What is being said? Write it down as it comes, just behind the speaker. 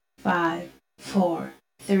5, 4,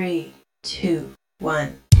 3, 2,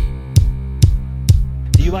 1.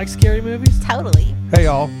 Do you like scary movies? Totally. Hey,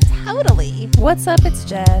 y'all. Totally. What's up? It's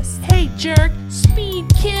Jess. Hey, jerk. Speed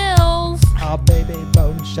kills. Our baby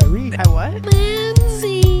bone Cherie. Hi, what?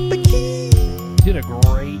 Lindsay. You did a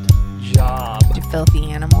great job. You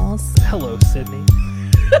filthy animals. Hello, Sydney.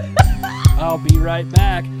 I'll be right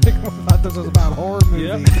back. I thought this was about horror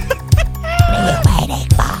movies.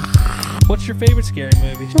 What's your favorite scary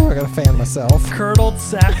movie? Oh, I gotta fan myself. Curdled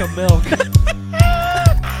sack of milk.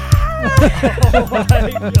 Oh my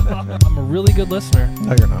God. I'm a really good listener.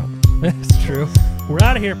 No, you're not. It's true. We're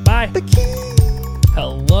out of here. Bye.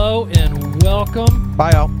 Hello and welcome.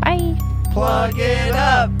 Bye, y'all. Bye. Plug it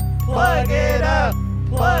up. Plug it up.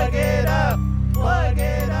 Plug it up. Plug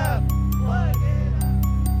it up. Plug it up.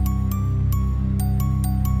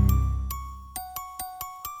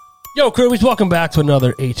 Yo, Crewbies, welcome back to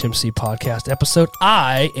another HMC podcast episode.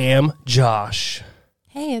 I am Josh.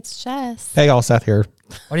 Hey, it's Jess. Hey, y'all. Seth here.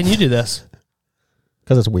 Why didn't you do this?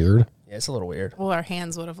 Because it's weird. Yeah, it's a little weird. Well, our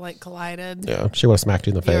hands would have collided. Yeah, she would have smacked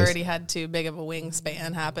you in the You face. already had too big of a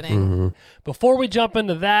wingspan happening. Mm-hmm. Before we jump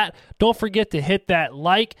into that, don't forget to hit that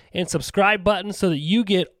like and subscribe button so that you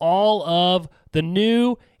get all of the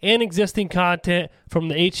new and existing content from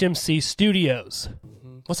the HMC studios.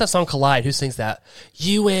 What's that song, Collide? Who sings that?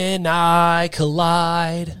 You and I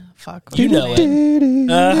collide. Fuck. You know it.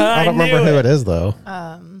 I don't remember who it is, though.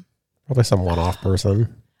 Um, Probably some one-off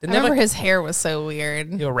person. I remember his hair was so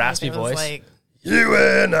weird. You have a raspy Like, it was voice. Like, You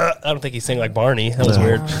and I don't think he sang like Barney. That was No.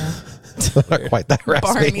 weird. Not quite that raspy.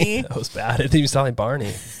 Barney. That was bad. It didn't even sound like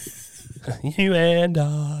Barney. You and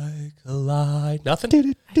I collide.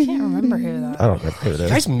 Nothing? I can't remember who that. I don't remember who it You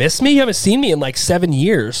is. guys miss me? You haven't seen me in like 7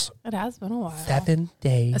 years. It has been a while. 7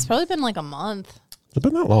 days. It's probably been like a month. Has it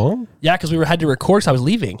been that long? Yeah, because we had to record because I was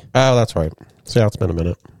leaving. Oh, that's right. So, yeah, it's been a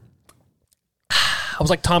minute. I was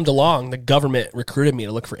like Tom DeLonge. The government recruited me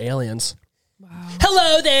to look for aliens. Wow.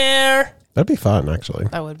 Hello there. That'd be fun, actually.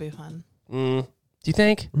 That would be fun. Do you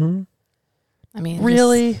think? I mean,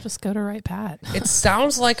 Really? Just go to Right Pat. It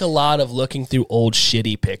sounds like a lot of looking through old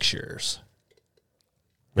shitty pictures.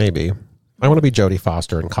 Maybe. I want to be Jodie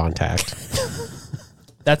Foster in Contact.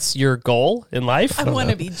 That's your goal in life? I want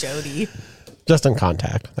to be Jody. Just in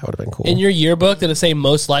Contact. That would have been cool. In your yearbook, did it say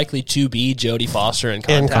most likely to be Jodie Foster in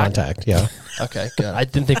Contact? In Contact, yeah. Okay, good. I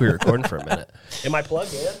didn't think we were recording for a minute. Am I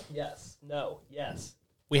plugged in? Yes. No. Yes.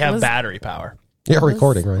 We have battery power. You're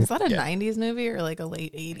recording, right? Was that a Yeah. 90s movie or like a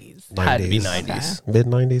late 80s? Had to be 90s. 90s.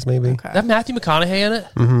 Mid-90s, maybe. Okay. Did that have Matthew McConaughey in it?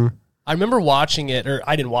 Mm-hmm. I remember watching it, or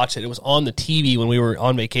I didn't watch it. It was on the TV when we were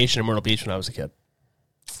on vacation in Myrtle Beach when I was a kid.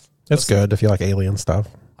 It's good if you like alien stuff.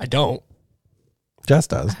 I don't. Jess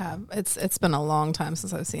does. I have. It's been a long time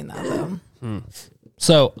since I've seen that though.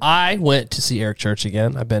 So I went to see Eric Church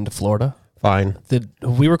again. I've been to Florida. Fine. Did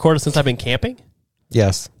we recorded since I've been camping?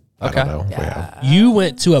 Yes. Okay. I don't know. Yeah. You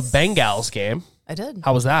went to a Bengals game. I did.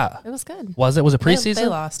 How was that? It was good. Was it? Was it They preseason?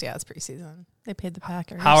 lost. Yeah, it's preseason. They paid the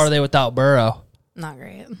Packers. How are they without Burrow? Not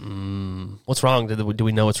great. What's wrong? Do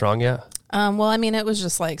we know what's wrong yet? Well, I mean, it was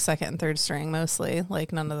just like second and third string mostly.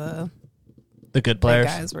 Like none of The good the players.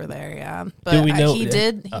 big guys were there. Yeah, but we know- he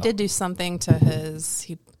did do something to his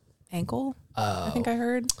ankle. I think I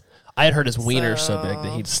heard. I had heard his wiener so big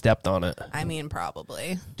that he'd stepped on it. I mean,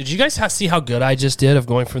 probably. Did you guys see how good I just did of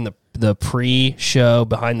going from the pre-show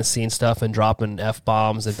behind the scenes stuff and dropping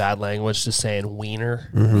F-bombs and bad language to saying wiener?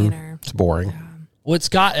 Wiener. It's boring. Well, it's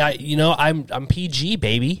got, I'm PG,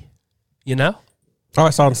 baby. You know? Oh, I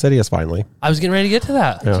saw Insidious finally. I was getting ready to get to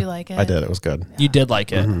that. Yeah, you like it? I did. It was good. You did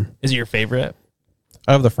like it. Is it your favorite?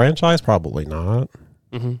 Of the franchise, probably not.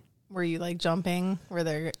 Were you like jumping? Were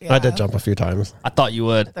there? I did jump a few times. I thought you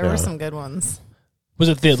would. There were some good ones. Was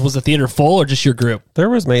the theater full or just your group? There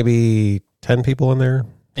was maybe 10 people in there.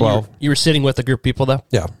 And 12. you were sitting with a group of people, though?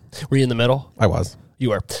 Yeah, Were you in the middle? I was.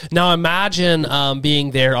 You were. Now imagine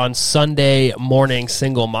being there on Sunday morning,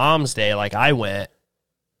 Single Mom's Day, like I went,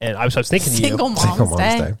 and I was thinking Single you. Mom's Single Mom's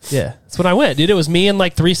Day. Day. Yeah, that's when I went, dude. It was me and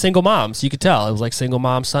like 3 single moms. You could tell it was like Single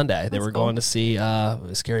Mom Sunday. They were cool. going to see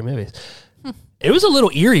scary movies. It was a little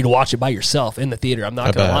eerie to watch it by yourself in the theater. I'm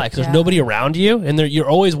not gonna bet. lie, because Yeah. there's nobody around you, and you're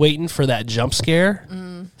always waiting for that jump scare.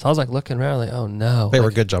 So I was like looking around, like, oh no, They were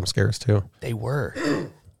good jump scares, too. They were.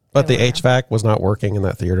 But the HVAC was not working in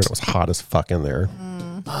that theater. And it was hot as fuck in there.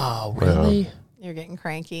 Oh really? You're getting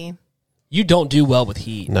cranky. You don't do well with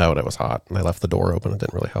heat. No, and it was hot. And I left the door open. It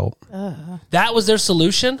didn't really help. That was their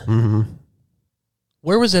solution. Mm-hmm.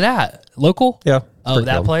 Where was it at? Local? Yeah. Oh, pretty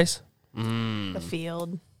that cool. place. The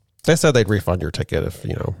field. They said they'd refund your ticket if,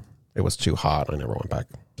 it was too hot. I never went back.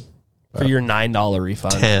 For your $9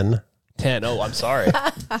 refund. 10. 10. Oh, I'm sorry.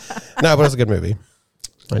 No, but it's a good movie.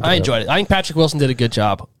 I enjoyed it. I think Patrick Wilson did a good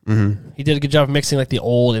job. Mm-hmm. He did a good job of mixing like the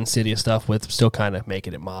old Insidious stuff with still kind of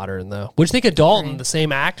making it modern, though. What do you think of Dalton? The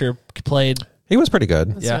same actor played. He was pretty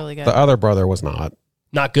good. It's really good. The other brother was not.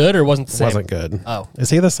 Not good, or wasn't the same? Wasn't good. Oh, is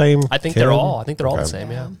he the same? I think kid? they're all. the Okay.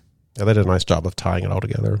 same. Yeah, they did a nice job of tying it all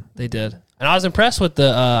together. they did. And I was impressed with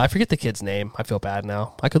the. I forget the kid's name. I feel bad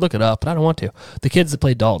now. I could look it up, but I don't want to. The kids that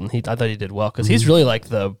played Dalton. I thought he did well because he's really like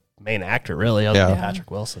the main actor, really, other than Patrick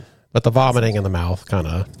Wilson. But the vomiting in the mouth kind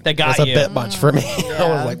of that got was you. a bit much for me. I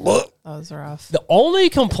was like, "Look." That was rough. The only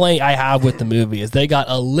complaint I have with the movie is they got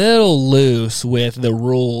a little loose with the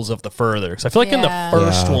rules of the further. Because I feel like in the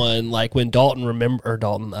first one, like when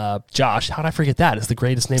Josh, how did I forget that? It's the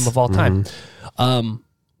greatest name of all time.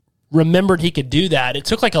 Remembered he could do that. It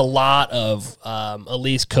took like a lot of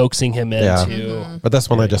Elise coaxing him into. But this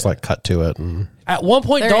one they just like cut to it and At one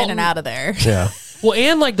point, They're Dalton in and out of there. yeah. Well,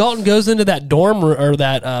 and like Dalton goes into that dorm or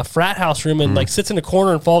that frat house room and like sits in a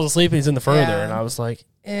corner and falls asleep and he's in the further. Yeah. And I was like,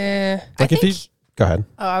 eh. Like if you go ahead.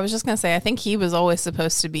 Oh, I was just going to say, I think he was always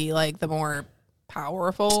supposed to be like the more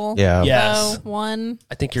powerful Yeah. Yes. one.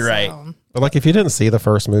 I think you're right. But like if you didn't see the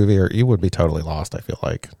first movie, or you would be totally lost. I feel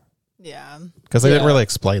like Yeah. because they didn't really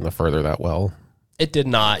explain the further that well. It did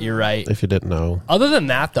not. You're right. If you didn't know, Other than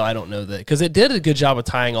that, though, I don't know that because it did a good job of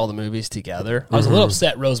tying all the movies together. I was a little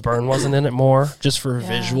upset Rose Byrne wasn't in it more, just for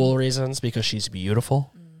visual reasons because she's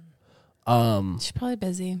beautiful. She's probably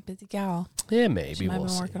busy gal. Yeah, maybe She might we'll have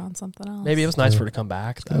been see. working on something else. Maybe it was nice for her to come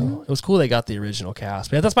back, though. It was cool they got the original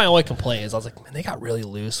cast. But that's my only complaint is I was like, man, they got really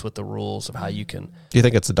loose with the rules of how you can. do you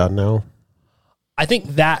think it's done now? I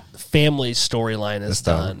think that family's storyline is It's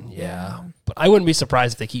done. done. Yeah. But I wouldn't be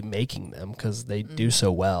surprised if they keep making them because they do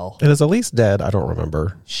so well. And is Elise dead? I don't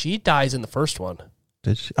remember. She dies in the first one.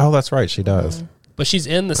 Did she? Oh, that's right. She does. But she's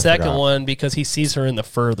in the second forgot. one because he sees her in the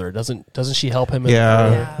further. Doesn't she help him in Yeah.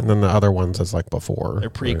 the Yeah. And then the other ones is like before. They're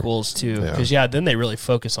prequels too. Yeah. Because then they really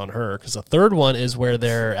focus on her. Because the third one is where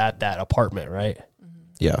they're at that apartment, right?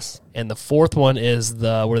 Yes. And the fourth one is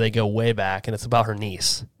where they go way back, and it's about her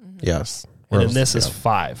niece. Yes. And then this is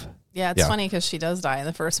 5. Yeah, it's funny because she does die in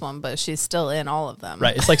the first one, but she's still in all of them.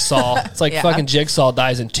 Right, it's like Saw. It's like Yeah. fucking Jigsaw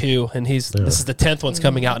dies in 2, and this is the 10th one's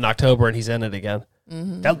coming out in October, and he's in it again.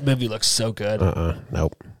 That movie looks so good.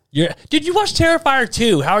 Nope. Did you watch Terrifier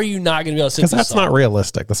 2? How are you not going to be able to sit Because through that's Saw? not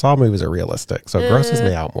realistic. The Saw movies are realistic, so it grosses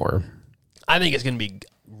me out more. I think it's going to be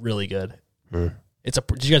really good. Did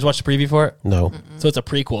you guys watch the preview for it? No. So it's a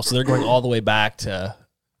prequel, so they're going all the way back to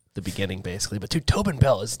the beginning, basically. But dude, Tobin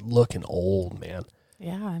Bell is looking old, man.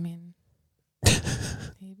 Yeah, I mean,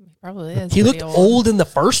 he probably is. He pretty looked old in the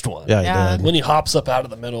first one. Yeah, he Yeah. did. When he hops up out of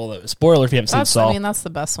the middle of the spoiler if you haven't seen Saw. I mean, that's the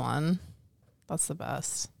best one. That's the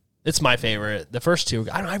best. It's my favorite. The first two,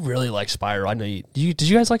 I really like Spiral. I know you. Did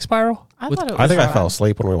you guys like Spiral? I thought it was I think I fun. fell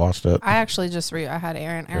asleep when we watched it. I actually just I had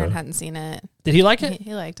Aaron. Aaron hadn't seen it. Did he like it?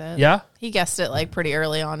 He liked it. Yeah? He guessed it like pretty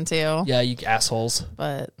early on too. Yeah, you assholes.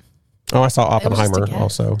 But Oh, I saw It was just a Oppenheimer guess.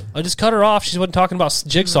 also. I just cut her off. She wasn't talking about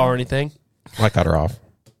Jigsaw or anything. I cut her off.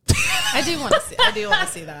 I do want to see. I do want to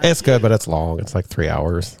see that. It's good, but it's long. It's like 3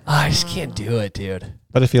 hours. I just can't do it, dude.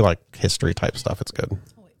 But if you like history type stuff, it's good.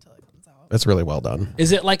 I'll wait till it comes out. It's really well done.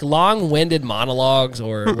 Is it like long-winded monologues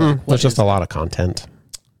or what There's just is a lot of content.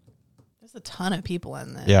 There's a ton of people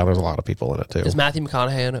in there. Yeah, there's a lot of people in it too. Is Matthew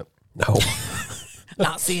McConaughey in it? No.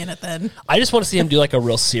 Not seeing it then. I just want to see him do like a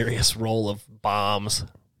real serious role of bombs.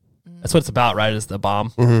 That's what it's about, right? Is the bomb?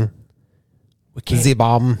 Mm-hmm. We can't.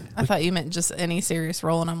 Z-bomb. I thought you meant just any serious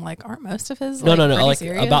role, and I'm like, aren't most of his? No, pretty like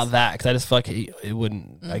serious? about that because I just feel like it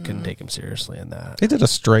wouldn't. I couldn't take him seriously in that. He did a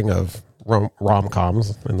string of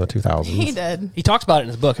rom-coms in the 2000s. He did. He talks about it in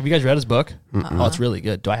his book. Have you guys read his book? Oh, it's really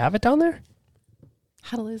good. Do I have it down there?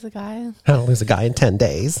 How to Lose a Guy. How to Lose a Guy in 10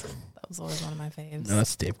 Days. That was always one of my faves. No,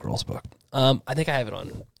 that's Dave Grohl's book. I think I have it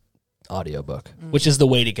on audiobook, which is the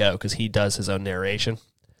way to go because he does his own narration.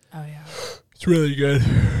 Oh yeah. It's really good.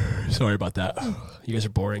 Sorry about that. You guys are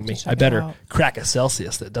boring me. Check I it better out. crack a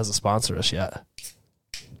Celsius that doesn't sponsor us yet.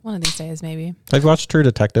 One of these days, maybe. Have you watched True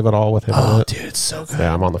Detective at all with him in Oh, it? dude, it's so good.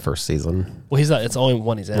 Yeah, I'm on the first season. Well, he's not. It's only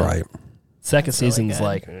one he's in. Right. Second That's really season's good.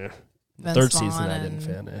 like Vince third Vaughn season I and-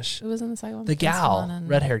 didn't finish. Who was in the second one? The Vince Vaughn gal, and-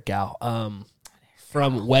 red-haired gal,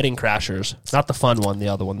 from Wedding Crashers. Not the fun one, the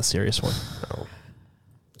other one, the serious one.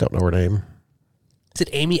 Don't know her name. Is it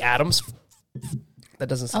Amy Adams? That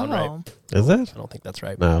doesn't sound right. Oh, Is it? I don't think that's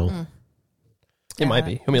right. No. It might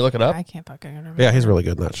be. Let me look it up. I can't fucking remember. Yeah, he's really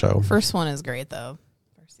good in that show. First one is great though.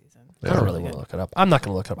 First season. I don't really want to look it up. I'm not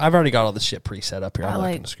going to look it up. I've already got all this shit preset up here. I'm I not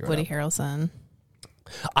going like to screw Woody it up. Harrelson.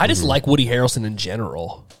 I just like Woody Harrelson in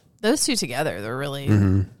general. Those two together, they're really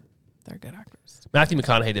Mm-hmm. they're good actors. Matthew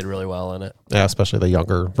McConaughey did really well in it. Yeah, especially the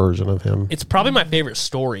younger version of him. It's probably my favorite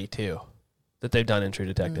story too that they've done in True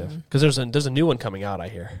Detective because there's a new one coming out. I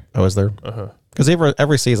hear. Oh, is there? Uh huh. Because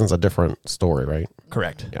every season's a different story, right?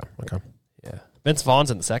 Correct. Yeah. Okay. Yeah. Vince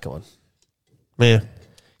Vaughn's in the second one. Man,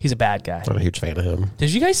 He's a bad guy. not a huge fan of him.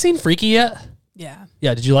 Did you guys seen Freaky yet? Yeah.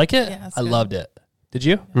 Yeah. Did you like it? Yeah, it's I good. loved it. Did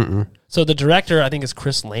you? Mm-mm. So the director, I think, is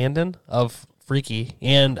Chris Landon of Freaky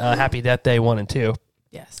and Happy Death Day 1 and 2,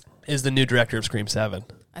 Yes. is the new director of Scream 7.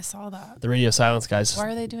 I saw that. The Radio Silence guys. Why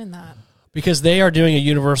are they doing that? Because they are doing a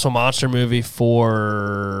Universal monster movie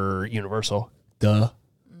for Universal. Duh.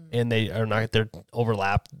 And they are not, they're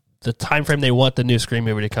overlapped. The time frame they want the new Scream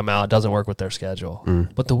movie to come out doesn't work with their schedule.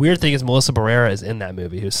 But the weird thing is Melissa Barrera is in that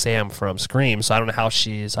movie, who's Sam from Scream. So I don't know how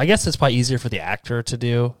she's, I guess it's probably easier for the actor to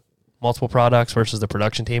do multiple products versus the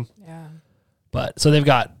production team. Yeah. But so they've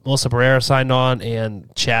got Melissa Barrera signed on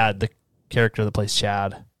and Chad, the character that plays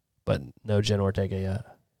Chad, but no Jen Ortega yet.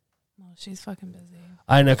 Well, she's fucking busy.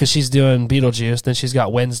 I know, because she's doing Beetlejuice. Then she's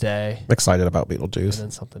got Wednesday. I'm excited about And Beetlejuice.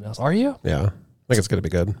 then something else. Are you? Yeah. I think it's going to be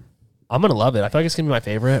good. I'm going to love it. I feel like it's going to be my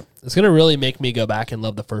favorite. It's going to really make me go back and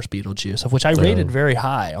love the first Beetlejuice, of which I rated very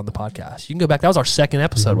high on the podcast. You can go back. That was our second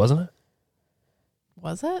episode, wasn't it?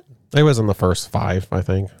 Was it? It was in the first 5, I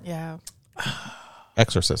think. Yeah.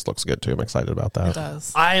 Exorcist looks good, too. I'm excited about It that.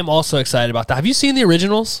 does. I am also excited about that. Have you seen the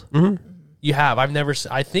originals? Mm-hmm. You have. I've never.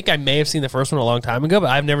 I think I may have seen the first one a long time ago, but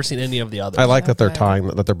I've never seen any of the others. I like that they're Okay. tying,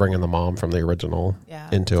 that they're bringing the mom from the original Yeah.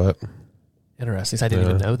 into it. Interesting. I didn't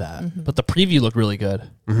even know that. But the preview looked really good.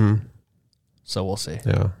 Mm-hmm. So we'll see.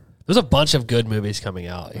 Yeah. There's a bunch of good movies coming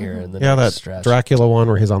out here in the Yeah, next that stretch. Dracula one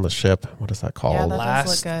where he's on the ship. What is that called? Yeah, that does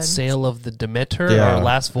Last look good. Sail of the Demeter Yeah. or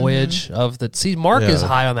Last Voyage of the... See, Mark is Yeah.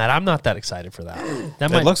 high on that. I'm not that excited for that.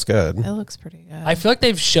 That It might... looks good. It looks pretty good. I feel like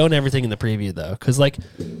they've shown everything in the preview, though. Because, like,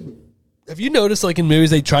 have you noticed, like, in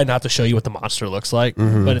movies, they try not to show you what the monster looks like?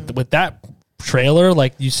 But with that trailer,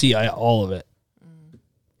 like, you see all of it.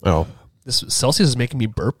 Oh. This Celsius is making me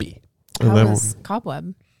burpy. How And then- was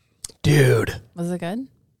Cobweb? Dude, Was it good?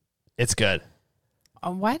 it's good.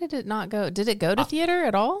 Why did it not go? Did it go to theater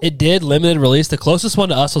at all? It did limited release. The closest one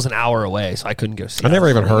to us was an hour away, so I couldn't go see I it. never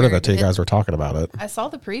even heard of it weird. till you guys were talking about it. I saw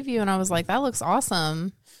the preview and I was like, that looks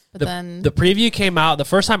awesome. But then The preview came out. The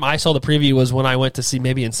first time I saw the preview was when I went to see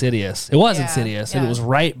maybe Insidious. It was Yeah, Insidious, and yeah. it was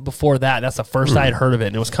right before that. That's the first I had heard of it,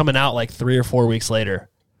 and it was coming out like 3 or 4 weeks later.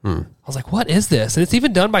 I was like, what is this? And it's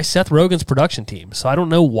even done by Seth Rogen's production team, so I don't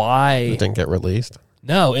know why. It didn't get released.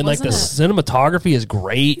 No, and like the cinematography is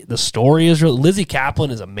great. The story is real. Lizzie Kaplan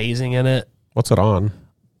is amazing in it. What's it on?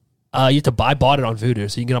 You have to bought it on Vudu,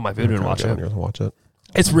 so you can get on my Vudu and watch Go it. here to watch it.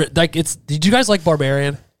 It's like it's. Did you guys like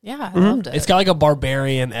Barbarian? yeah, I loved it. It's got like a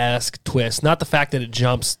Barbarian-esque twist. Not the fact that it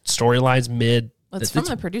jumps storylines mid. It's from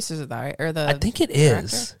the producers of that, right? Or the I think it director?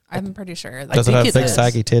 is. I'm pretty sure. Does it think have it big is.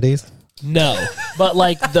 saggy titties? No, but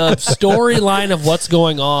like the storyline of what's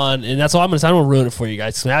going on, and that's all I'm gonna say. I don't want to ruin it for you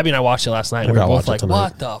guys. So Abby and I watched it last night, and Maybe we were I'll both like,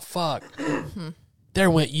 watch it tonight. "What the fuck?"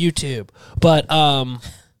 There went YouTube. But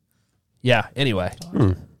yeah. Anyway,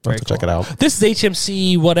 I'll have to check it out. this is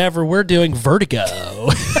HMC. Whatever we're doing, Vertigo.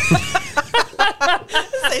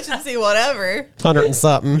 HMC, whatever. 100 and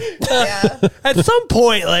something. Yeah. At some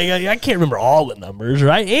point, like I can't remember all the numbers,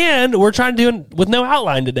 right? And we're trying to do it with no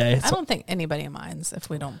outline today. I So don't think anybody minds if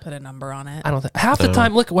we don't put a number on it. I don't think half the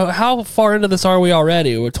time. Look, well, how far into this are we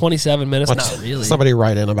already? We're 27 minutes. Not really. Somebody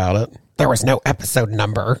write in about it. There was no episode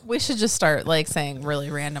number. We should just start like saying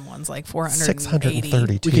really random ones, like 480.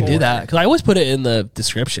 632. We could do that because I always put it in the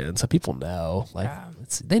description so people know. Like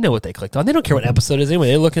they know what they clicked on. They don't care what episode it is anyway.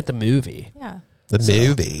 They look at the movie, Yeah. The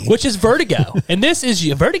movie. which is Vertigo, and this is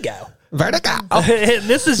your Vertigo. Vertigo. And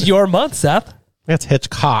this is your month, Seth. It's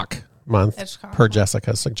Hitchcock month Hitchcock per month.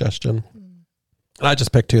 Jessica's suggestion. And I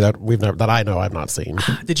just picked two that I know I've not seen.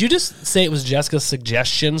 Did you just say it was Jessica's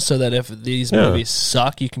suggestion so that if these movies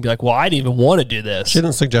suck, you can be like, "Well, I didn't even want to do this." She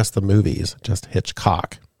didn't suggest the movies, just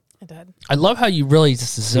Hitchcock. I did. I love how you really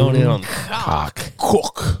just zone in on Cock.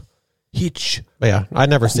 cook. Hitch. But yeah, I'd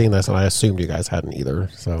never seen this, and I assumed you guys hadn't either.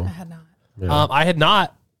 So I had not. yeah. I had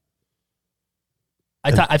not.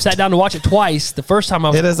 I've sat down to watch it twice. The first time I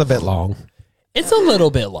was, It is a bit long, it's a little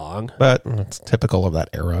bit long. but it's typical of that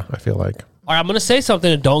era, I feel like. All right, I'm going to say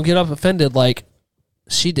something and don't get up offended like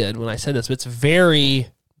she did when I said this, but it's very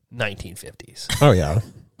 1950s. Oh, yeah.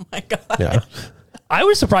 Oh my God. Yeah. I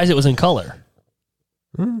was surprised it was in color.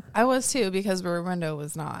 I was too because Remindo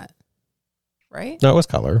was not. Right? No, it was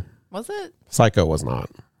color. Was it? Psycho was not.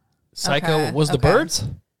 Psycho Okay, was the okay. birds?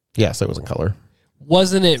 Yes, it was in color.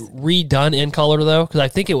 Wasn't it redone in color though? Because I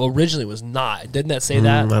think it originally was not. Didn't that say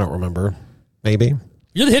that? I don't remember. Maybe.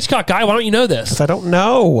 You're the Hitchcock guy. Why don't you know this? Because I don't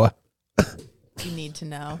know. You need to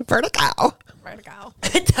know. Vertigo. Vertigo.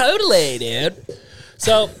 Totally, dude.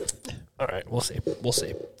 So, all right, we'll see. We'll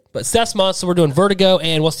see. But Steph's month, so we're doing Vertigo,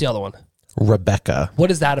 and what's the other one? Rebecca. What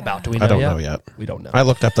is that about? Do we know I don't yet? know yet. We don't know. I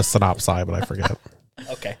looked up the synopsis, but I forget.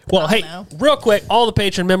 Okay. Well, hey, know. real quick, all the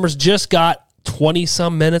Patreon members just got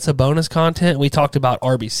 20-some minutes of bonus content. We talked about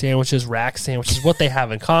Arby's sandwiches, rack sandwiches, what they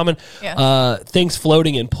have in common. Yeah. Things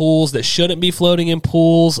floating in pools that shouldn't be floating in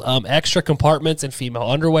pools, extra compartments in female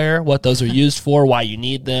underwear, what those are used for, why you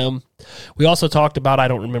need them. We also talked about, I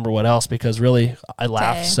don't remember what else, because really, I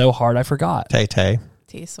laughed so hard I forgot. Tay-Tay.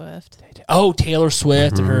 T-Swift. Oh, Taylor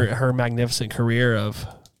Swift and her magnificent career of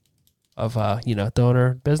throwing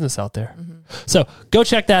her business out there. So go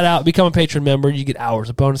check that out. Become a patron member. You get hours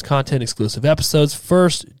of bonus content, exclusive episodes,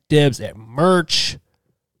 first dibs at merch.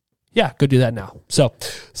 Yeah, go do that now. So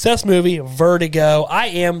Seth's movie, Vertigo. I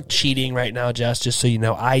am cheating right now, Jess, just so you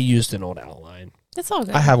know. I used an old outline. It's all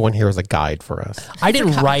good. I have one here as a guide for us. I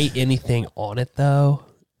didn't write anything on it, though.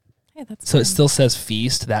 Hey, that's So it fine. still says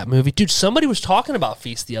Feast, that movie. Dude, somebody was talking about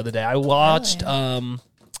Feast the other day. I watched,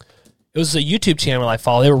 it was a YouTube channel I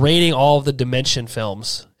follow. They were rating all of the Dimension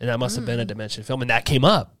films, and that must have been a Dimension film, and that came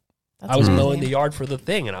up. That's I was amazing. mowing the yard for the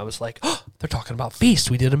thing, and I was like, oh, they're talking about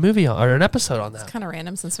Feast. We did a movie or an episode on that. Kind of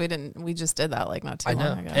random since we just did that like not too I know.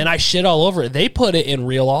 long ago. And I shit all over it. They put it in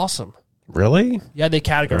Real Awesome. Really? Yeah, they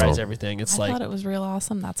categorize Oh. everything. It's I like, thought it was real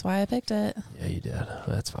awesome. That's why I picked it. yeah, you did.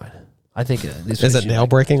 That's fine. I think Is it nail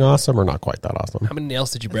breaking awesome or not quite that awesome? How many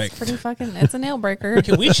nails did you break? It's pretty fucking. It's a nail breaker.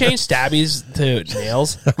 Can we change stabbies to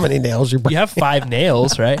nails? How many nails you break? You have 5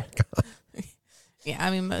 nails, right? Yeah,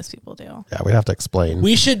 I mean most people do. Yeah, we'd have to explain.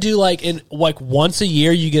 We should do like once a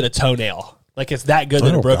year you get a toenail. Like it's that good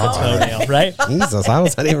that Oh, it broke a God. toenail, right? Jesus, how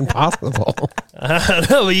is that even possible? I don't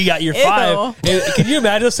know, but you got your Ew. 5. Can you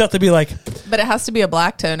imagine stuff to be like, But it has to be a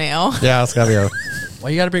black toenail. Yeah, it's got to be a... why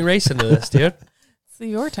you got to bring race into this, dude? It's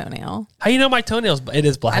your toenail. How you know my toenails? It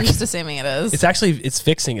is black. I'm just assuming it is. It's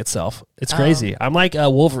fixing itself. It's crazy. I'm like a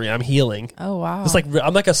Wolverine. I'm healing. Oh wow. It's like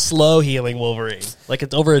I'm like a slow healing Wolverine. Like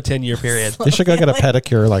it's over a 10-year period. You should go get a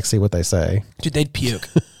pedicure, like see what they say. Dude, they'd puke.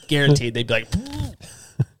 Guaranteed. They'd be like,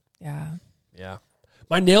 yeah. yeah.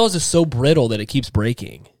 My nails is so brittle that it keeps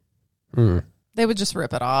breaking. They would just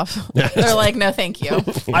rip it off. They're like, no, thank you.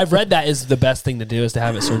 I've read that is the best thing to do is to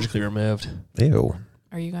have it surgically removed. Ew.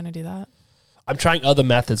 Are you going to do that? I'm trying other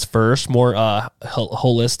methods first, more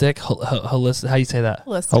holistic. Holistic. How do you say that?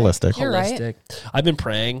 Holistic. You're right. Holistic. I've been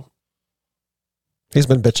praying. He's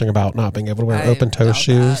been bitching about not being able to wear I open-toe doubt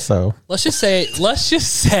shoes, that. so... Let's just say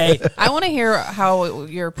I want to hear how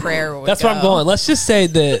your prayer would that's go. where I'm going. Let's just say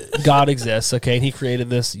that God exists, okay, and he created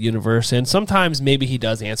this universe, and sometimes maybe he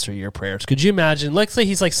does answer your prayers. Could you imagine, let's say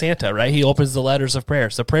he's like Santa, right? He opens the letters of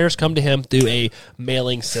prayers. The prayers come to him through a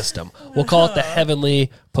mailing system. We'll call it the Heavenly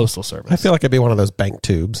Postal Service. I feel like it'd be one of those bank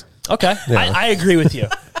tubes. Okay, Yeah. I agree with you.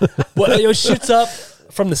 Well, it shoots up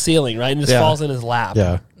from the ceiling, right, and just Yeah. falls in his lap.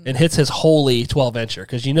 Yeah. And hits his holy 12-incher,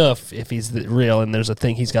 because you know if he's real and there's a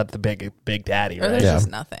thing, he's got the big daddy, Or right? there's Yeah. just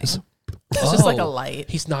nothing. It's just like a light.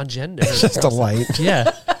 He's non-gender. Just a light. Yeah.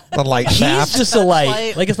 The light He's shaft, just a light.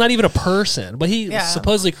 light. Like, it's not even a person. But he Yeah.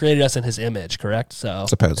 supposedly created us in his image, correct? So,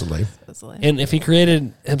 supposedly. and if he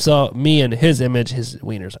created himself, me in his image, his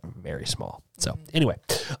wieners are very small. So, anyway,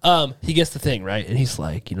 he gets the thing, right? And he's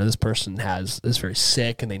like, this person is very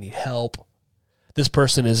sick and they need help. This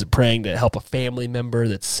person is praying to help a family member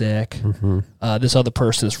that's sick. This other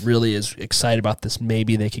person is excited about this.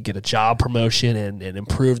 Maybe they could get a job promotion and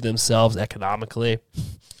improve themselves economically.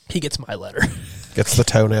 He gets my letter. Gets the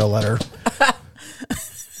toenail letter.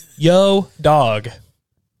 Yo, dog.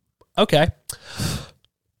 Okay.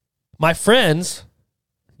 My friends,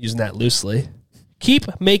 using that loosely,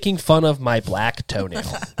 keep making fun of my black toenail.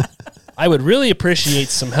 I would really appreciate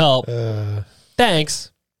some help.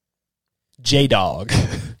 Thanks. J-Dog.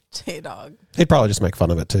 J-Dog. He'd probably just make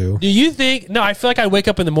fun of it, too. Do you think... No, I feel like I'd wake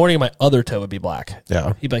up in the morning and my other toe would be black.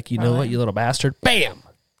 Yeah. He'd be like, you know what, you little bastard? Bam!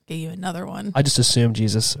 Get you another one. I just assume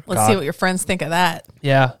Jesus. Let's God. see what your friends think of that,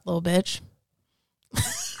 Yeah. little bitch.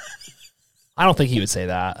 I don't think he would say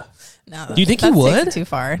that. No. Do you think he that takes would? it too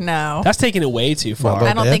far. No. That's taking it way too far. Well,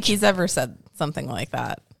 I don't think bitch. he's ever said something like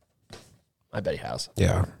that. I bet he has.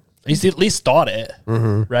 Yeah. He's at least thought it,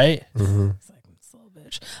 right? He's like, this little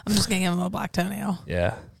bitch. I'm just going to give him a black toenail.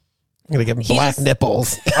 Yeah. I'm going to give him black just-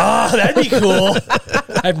 nipples. Oh, that'd be cool.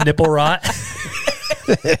 I have nipple rot.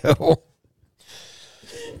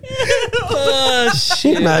 Oh, Can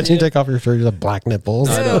shit. you imagine you take off your shirt, you have black nipples?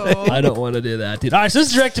 I don't want to do that, dude. All right, so this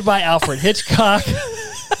is directed by Alfred Hitchcock.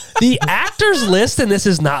 The actors list in this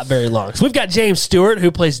is not very long. So we've got James Stewart,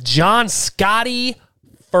 who plays John Scotty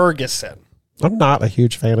Ferguson. I'm not a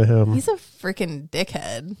huge fan of him. He's a freaking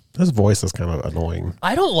dickhead. His voice is kind of annoying.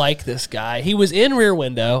 I don't like this guy. He was in Rear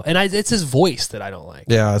Window, and it's his voice that I don't like.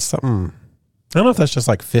 Yeah, it's something. I don't know if that's just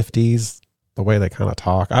like 50s, the way they kind of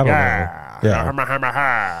talk. I don't know.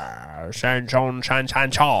 Yeah.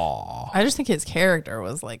 I just think his character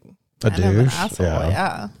was like A kind of an douche? asshole.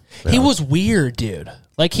 Yeah. Yeah. He was weird, dude.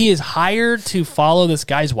 Like, he is hired to follow this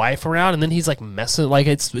guy's wife around, and then he's like messing. Like,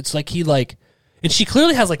 it's like he like, and she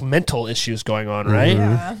clearly has like mental issues going on, right?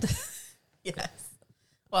 Yeah. Yes.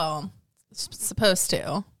 Well, supposed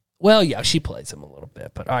to. Well, yeah, she plays him a little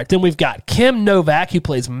bit, but all right. Then we've got Kim Novak, who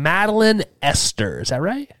plays Madeline Esther. Is that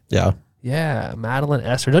right? Yeah. Yeah, Madeline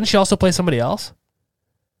Esther. Doesn't she also play somebody else?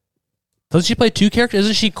 Doesn't she play two characters?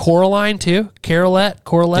 Isn't she Coraline too?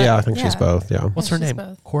 Coralette? Yeah, I think she's Yeah. both. Yeah. What's Yeah, her she's name?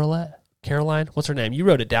 both. Coralette? Caroline? What's her name? You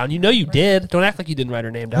wrote it down. You know you did. Don't act like you didn't write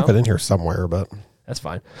her name I have down. it in here somewhere, but That's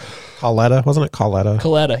fine. Coletta, wasn't it Coletta?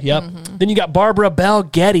 Coletta, yep. Then you got Barbara Bell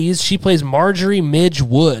Geddes. She plays Marjorie Midge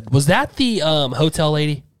Wood. Was that the hotel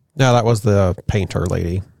lady? No, that was the painter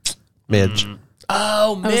lady, Midge,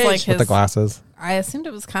 Oh, I was Midge. like with the his, glasses. I assumed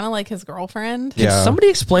it was kind of like his girlfriend. Can Yeah. somebody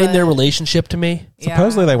explain their But- relationship to me? Yeah.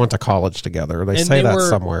 Supposedly they went to college together. They say that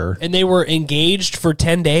somewhere. And they were engaged for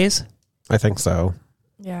 10 days? I think so.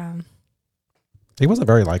 Yeah. He wasn't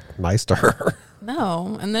very nice to her.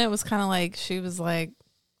 No. And then it was kind of like she was like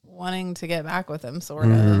wanting to get back with him, sort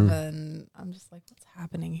Mm-hmm. of. And I'm just like, what's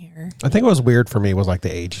happening here? I think what was weird for me was like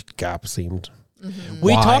the age gap seemed.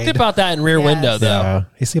 We wide. talked about that in Rear Yes. Window, though. Yeah,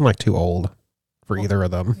 he seemed like too old for either of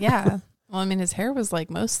them. Yeah. Well, I mean, his hair was like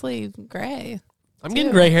mostly gray. I'm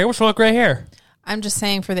getting gray hair. What's wrong with gray hair? I'm just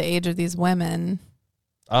saying for the age of these women,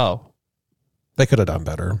 Oh, They could have done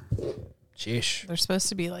better. sheesh. they're supposed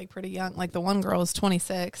to be like pretty young. Like the one girl is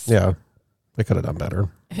 26. Yeah, they could have done better.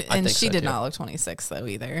 And think she so, did too. not look 26 though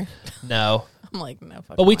either. No. I'm like, no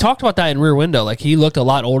fucking But we way. talked about that in Rear Window. Like, he looked a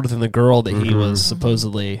lot older than the girl that he was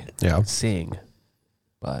supposedly Yeah, seeing.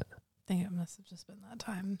 But I think it must have just been that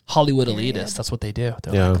time. Hollywood Period. elitists, that's what they do.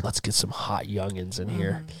 They're Yeah. like, let's get some hot youngins in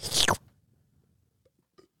here.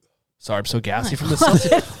 Sorry, I'm so gassy from this.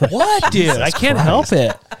 What, dude? I can't help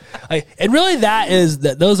it. And really,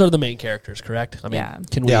 those are the main characters, correct? I mean, Yeah.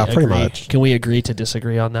 can we Yeah, agree? pretty much. Can we agree to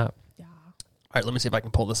disagree on that? Yeah. All right, let me see if I can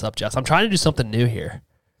pull this up, Jess. I'm trying to do something new here.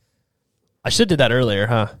 I should have did that earlier,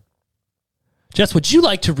 huh? Jess, would you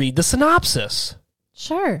like to read the synopsis?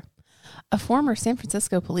 Sure. A former San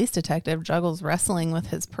Francisco police detective juggles wrestling with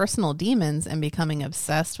his personal demons and becoming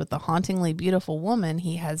obsessed with the hauntingly beautiful woman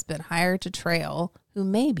he has been hired to trail, who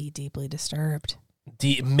may be deeply disturbed.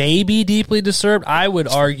 Maybe deeply disturbed. I would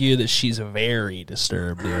argue that she's very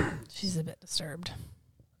disturbed, dude. She's a bit disturbed.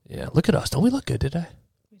 Yeah, look at us. Don't we look good today?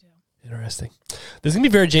 We do. Interesting. This is going to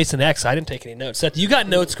be very Jason X. I didn't take any notes. Seth, you got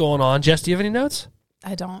notes going on. Jess, do you have any notes?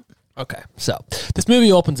 I don't. Okay, so this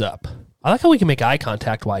movie opens up. I like how we can make eye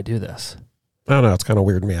contact while I do this. I don't know. It's kind of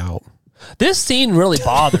weirding me out. This scene really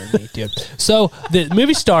bothered me, dude. So the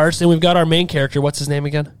movie starts, and we've got our main character. What's his name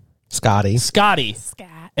again? Scotty. Scotty.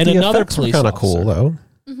 Scat. And The another effects were police kind of officer. cool though.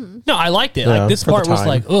 No, I liked it. Yeah, Like, this for the part was time.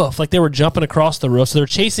 like, ugh, like they were jumping across the roof. So they're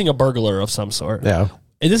chasing a burglar of some sort. Yeah,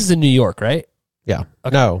 And this is in New York, right? yeah.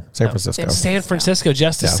 Okay. No, San No. Francisco. San Francisco.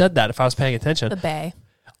 Jess just Yeah. said that if I was paying attention. The Bay.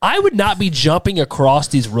 I would not be jumping across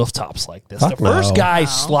these rooftops like this. Fuck The first no. guy No.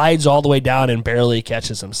 slides all the way down and barely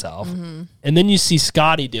catches himself. And then you see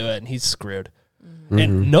Scotty do it, and he's screwed.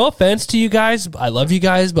 And no offense to you guys. I love you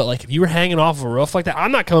guys. But like, if you were hanging off of a roof like that,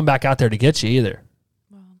 I'm not coming back out there to get you either.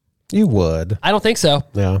 You would. I don't think so.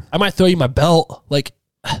 Yeah, I might throw you my belt. Like,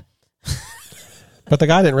 but the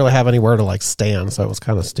guy didn't really have anywhere to stand, so it was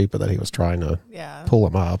kind of stupid that he was trying to Yeah. pull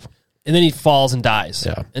him up. and then he falls and dies.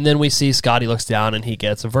 Yeah. And then we see Scotty looks down and he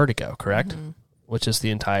gets a vertigo, correct? Which is the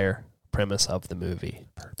entire premise of the movie.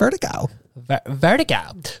 Vertigo. Vertigo.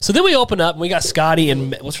 So then we open up and we got Scotty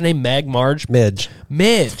and what's her name? Midge. Meg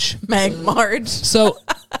Marge. So,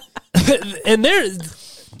 and the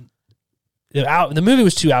movie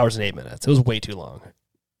was 2 hours and 8 minutes. It was way too long.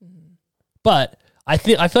 But I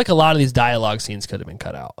feel like a lot of these dialogue scenes could have been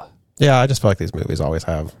cut out. Yeah, I just feel like these movies always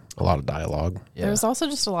have a lot of dialogue. Yeah. There was also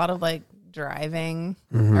just a lot of like driving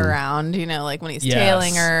around, like when he's Yes.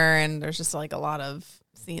 tailing her, and there's just like a lot of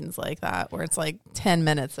scenes like that where it's like 10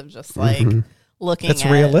 minutes of just like looking It's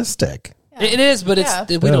at realistic. It is, but Yeah.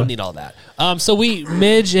 we don't need all that. So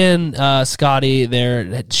Midge and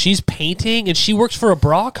Scotty, she's painting and she works for a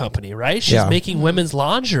bra company, right? She's Yeah. making women's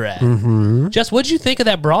lingerie. Jess, what'd you think of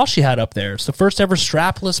that bra she had up there? It's the first ever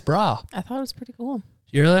strapless bra. I thought it was pretty cool.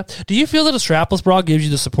 You hear that? Do you feel that a strapless bra gives you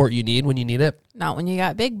the support you need when you need it? Not when you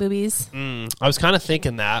got big boobies. I was kind of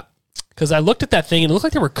thinking that Because I looked at that thing and it looked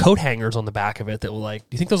like there were coat hangers on the back of it that were like,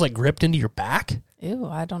 do you think those like gripped into your back? Ew,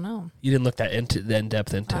 I don't know. You didn't look that in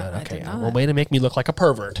depth into it. I Okay. did not. Well, way to make me look like a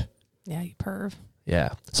pervert. Yeah, you perv. Yeah.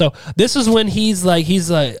 So this is when he's like,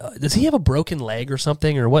 does he have a broken leg or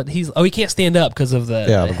something or what? He can't stand up because of the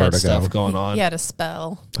head vertigo stuff going on. He had a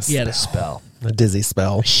spell. He had a spell. A dizzy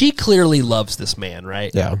spell. She clearly loves this man,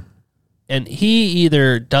 right? Yeah. And he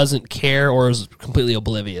either doesn't care or is completely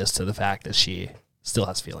oblivious to the fact that she still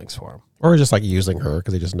has feelings for him. Or just like using her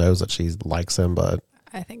because he just knows that she likes him, but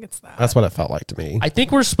I think it's that. that's what it felt like to me. I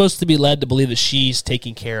think we're supposed to be led to believe that she's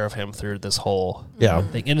taking care of him through this whole Yeah.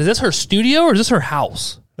 thing. And is this her studio or is this her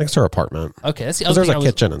house? Next to her apartment. Okay, that's the 'Cause other there's thing.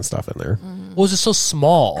 a kitchen and stuff in there. Was just so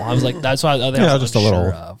small. I was like, that's why. Just a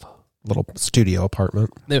little studio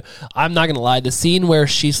apartment. I'm not gonna lie. The scene where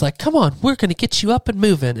she's like, "Come on, we're gonna get you up and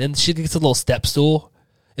moving," and she gets a little step stool.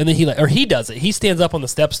 And then he does it. He stands up on the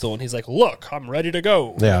step stool and he's like, "Look, I'm ready to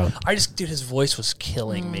go." Yeah. Dude, his voice was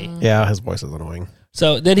killing me. Yeah, his voice is annoying.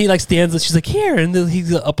 So then he like stands and she's like, "Here," and then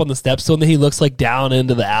he's up on the step stool and then he looks like down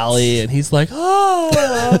into the alley and he's like,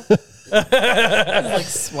 "Oh," like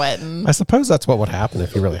sweating. I suppose that's what would happen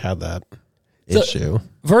if you really had that issue.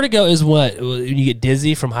 Vertigo is what when you get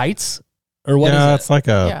dizzy from heights, or what? Yeah, is it? it's like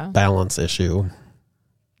a balance issue.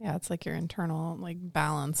 Yeah, it's like your internal like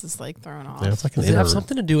balance is like thrown off. Yeah, it's like an Does it inner. have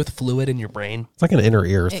something to do with fluid in your brain? It's like an inner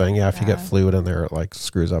ear thing. Yeah, if you get fluid in there, it like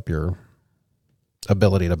screws up your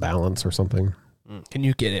ability to balance or something. Can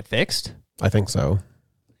you get it fixed? I think so.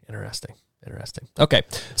 Interesting. Okay,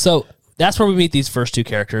 so that's where we meet these first two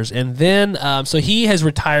characters, and then so he has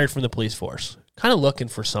retired from the police force, kind of looking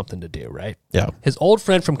for something to do, right? Yeah. His old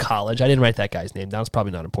friend from college, I didn't write that guy's name down, it's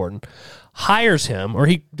probably not important, hires him, or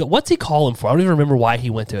what's he call him for? I don't even remember why he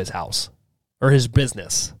went to his house or his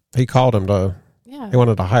business. He called him to. Yeah. He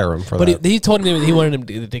wanted to hire him for that. But he told him he wanted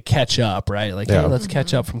him to catch up, right? Like, Yeah. hey, let's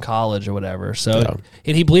catch up from college or whatever. So,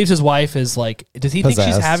 and he believes his wife is like, does he think she's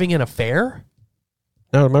Possessed. having an affair?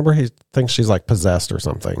 No, remember he thinks she's like possessed or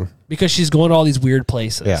something. Because she's going to all these weird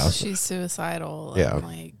places. Yeah. She's suicidal. Yeah. And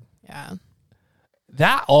like, yeah.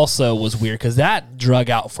 That also was weird because that drug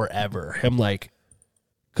out forever. Him like,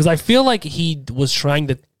 because I feel like he was trying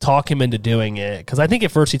to talk him into doing it. Because I think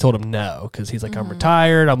at first he told him no because he's like, I'm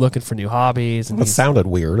retired. I'm looking for new hobbies. And It sounded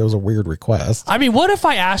weird. It was a weird request. I mean, what if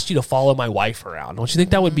I asked you to follow my wife around? Don't you think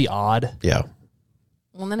that would be odd? Yeah.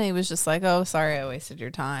 Well, then he was just like, "Oh, sorry, I wasted your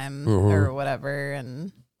time," or whatever.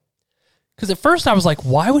 And Because at first I was like,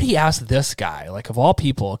 why would he ask this guy? Like, of all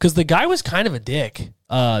people. Because the guy was kind of a dick.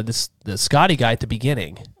 The Scotty guy at the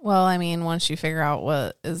beginning. well, I mean, once you figure out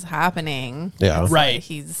what is happening, Yeah. it's Right. like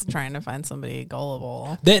he's trying to find somebody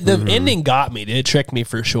gullible. The ending got me. It tricked me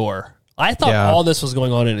for sure. I thought all this was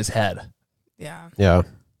going on in his head. Yeah. Yeah.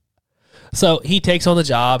 So he takes on the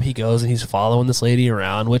job. He goes and he's following this lady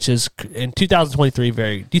around, which is in 2023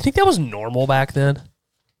 very... Do you think that was normal back then?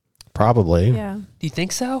 Probably. Yeah. Do you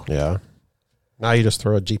think so? Yeah. Now you just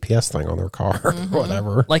throw a GPS thing on their car or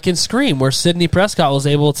whatever. Like in Scream, where Sidney Prescott was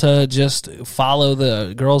able to just follow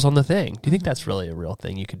the girls on the thing. Do you think that's really a real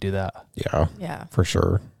thing? You could do that? Yeah. Yeah. For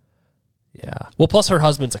sure. Yeah. Well, plus her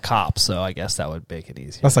husband's a cop, so I guess that would make it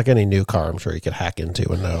easier. That's like any new car I'm sure you could hack into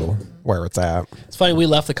and know where it's at. It's funny, we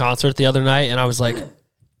left the concert the other night, and I was like,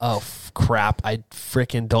 oh, crap, I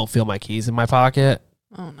freaking don't feel my keys in my pocket.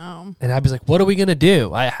 Oh no. And I'd be like, what are we going to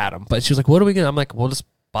do? I had them. But she was like, what are we going to... I'm like, we'll just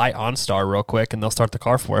buy OnStar real quick, and they'll start the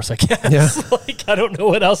car for us, I guess. Yeah. Like, I don't know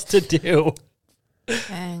what else to do.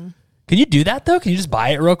 Dang. Can you do that, though? Can you just buy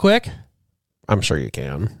it real quick? I'm sure you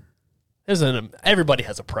can. Everybody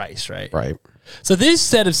has a price, right? Right. So this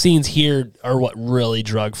set of scenes here are what really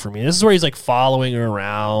drug for me. This is where he's like following her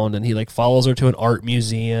around, and he like follows her to an art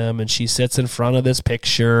museum, and she sits in front of this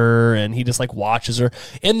picture, and he just like watches her.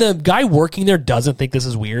 And the guy working there doesn't think this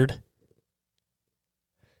is weird.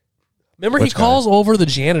 Remember, Which he calls over the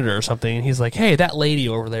janitor or something, and he's like, "Hey, that lady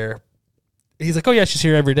over there." He's like, "Oh yeah, she's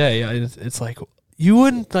here every day." Yeah, it's like you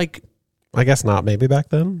wouldn't like. I guess not. Maybe back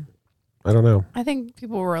then. I don't know. I think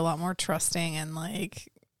people were a lot more trusting and like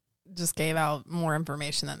just gave out more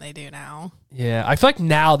information than they do now. Yeah, I feel like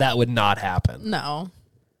now that would not happen. No.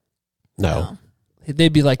 No.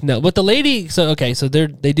 They'd be like, no. But the lady, so they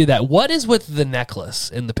do that. What is with the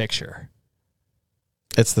necklace in the picture?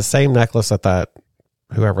 It's the same necklace that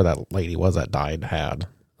whoever that lady was that died had.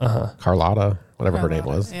 Carlotta, whatever her name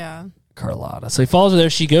was. Yeah. Carlotta. So he follows her there.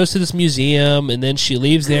 She goes to this museum, and then she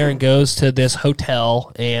leaves there and goes to this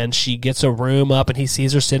hotel, and she gets a room up, and he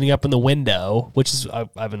sees her sitting up in the window, which is I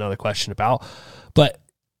have another question about. But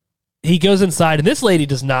he goes inside, and this lady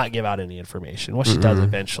does not give out any information. Well, she does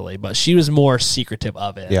eventually, but she was more secretive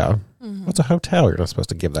of it. Yeah. It's a hotel. You're not supposed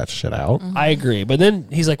to give that shit out. I agree. But then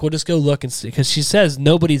he's like, well, just go look and see. Because she says,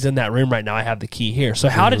 nobody's in that room right now. I have the key here. So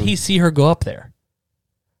how did he see her go up there?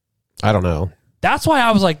 I don't know. That's why I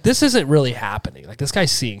was like, this isn't really happening. Like, this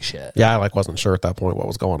guy's seeing shit. Yeah, I wasn't sure at that point what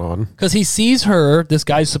was going on. Because he sees her, this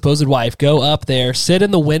guy's supposed wife, go up there, sit in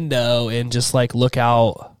the window, and just, like, look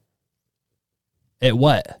out at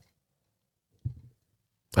what?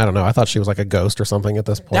 I don't know. I thought she was like a ghost or something at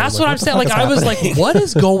this point. That's what I'm saying. Like, I was like, what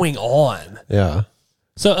is going on? Yeah.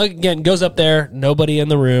 So, again, goes up there, nobody in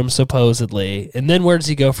the room, supposedly. And then where does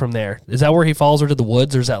he go from there? Is that where he follows her to the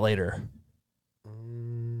woods, or is that later?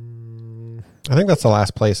 I think that's the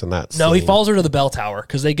last place in that scene. No, he follows her to the bell tower,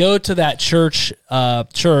 because they go to that church.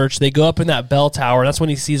 They go up in that bell tower, and that's when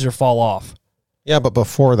he sees her fall off. Yeah, but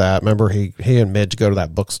before that, remember he and Midge go to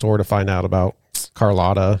that bookstore to find out about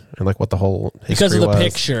Carlotta and like what the whole history because of the was.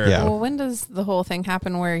 picture. Yeah. Well, when does the whole thing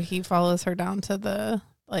happen where he follows her down to the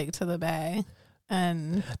bay,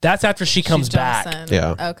 and That's after she comes jumps back. in?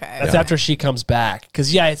 Yeah. Okay. That's after she comes back. Because,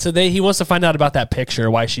 so he wants to find out about that picture,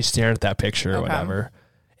 why she's staring at that picture or whatever.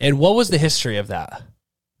 And what was the history of that?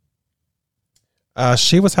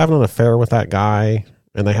 She was having an affair with that guy,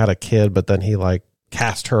 and they had a kid, but then he like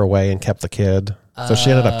cast her away and kept the kid. So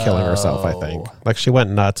she ended up killing herself, I think. Like she went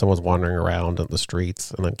nuts and was wandering around in the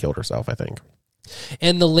streets and then killed herself, I think.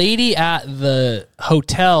 And the lady at the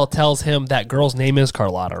hotel tells him that girl's name is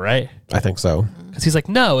Carlotta, right? I think so. Because he's like,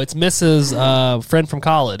 no, it's Mrs. Friend from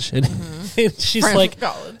college. And, and she's Friend like, from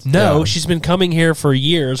college. no, Yeah. she's been coming here for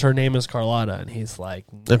years. Her name is Carlotta. And he's like,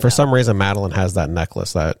 And for some reason, Madeline has that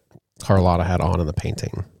necklace that Carlotta had on in the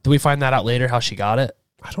painting. do we find that out later, how she got it?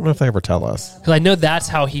 I don't know if they ever tell us. Because I know that's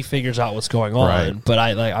how he figures out what's going on. Right. But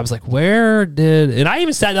I was like, where did... And I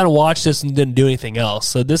even sat down and watched this and didn't do anything else.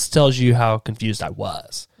 So this tells you how confused I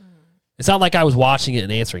was. It's not like I was watching it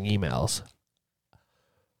and answering emails.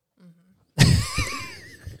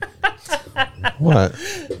 What?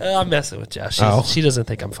 I'm messing with Jess. She doesn't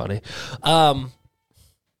think I'm funny. Are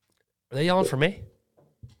they yelling for me?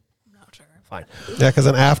 Not sure. Fine. Yeah, because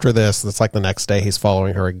then after this, it's like the next day he's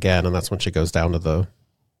following her again, and that's when she goes down to the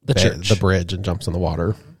church. the bridge and jumps in the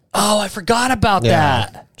water. Oh, I forgot about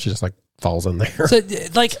that. She just like falls in there. So,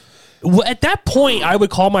 like, at that point, I would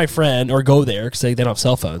call my friend or go there because they don't have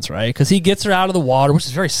cell phones, right? Because he gets her out of the water, which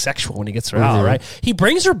is very sexual when he gets her out, right? He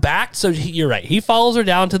brings her back. So you're right. He follows her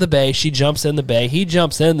down to the bay. She jumps in the bay. He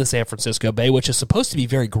jumps in the San Francisco Bay, which is supposed to be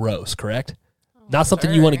very gross, correct? Not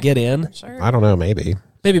something you want to get in. Sure. I don't know. Maybe.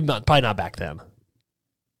 Probably not back then.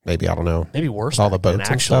 Maybe. I don't know. Maybe worse. With all the back then, boats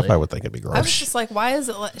and stuff, actually. I would think it'd be gross. I was just like, why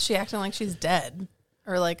is she acting like she's dead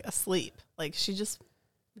or like asleep? Like she just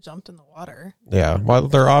jumped in the water. Yeah. Well,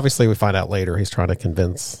 we find out later he's trying to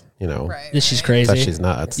convince, That she's crazy. that she's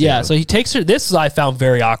nuts. Yeah, so he takes her. This I found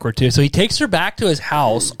very awkward too. So he takes her back to his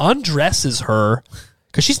house, undresses her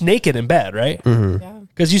because she's naked in bed, right? Yeah.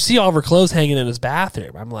 Because you see all of her clothes hanging in his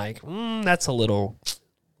bathroom. I'm like, that's a little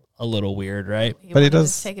weird, right? He But he wanted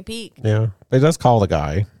does- to take a peek. Yeah. But he does call the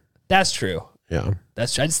guy. That's true. Yeah.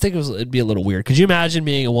 That's true. I just think it'd be a little weird. Could you imagine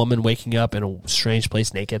being a woman waking up in a strange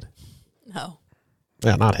place naked? No.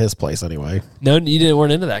 Yeah. Not his place anyway. No, you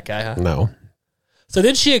weren't into that guy, huh? No. So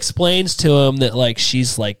then she explains to him that like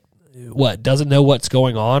she's like, what, doesn't know what's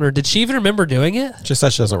going on, or did she even remember doing it? She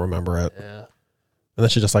says she doesn't remember it. Yeah. And then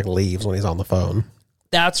she just like leaves when he's on the phone.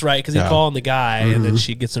 That's right, because he's Yeah. calling the guy, and then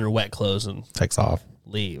she gets in her wet clothes and Takes off.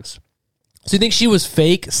 leaves. So you think she was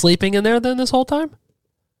fake sleeping in there then this whole time?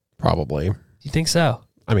 Probably. You think so?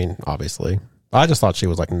 I mean, obviously. I just thought she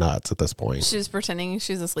was like nuts at this point. She's pretending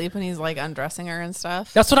she's asleep and he's like undressing her and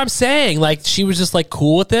stuff. That's what I'm saying. Like she was just like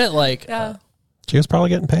cool with it. Like, Yeah. She was probably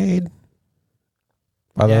getting paid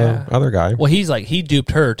by Yeah. the other guy. well, he's like he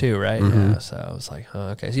duped her too, right? Yeah. So I was like,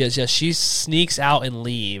 okay. So yeah, she sneaks out and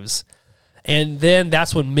leaves, and then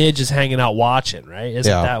that's when Midge is hanging out watching, right?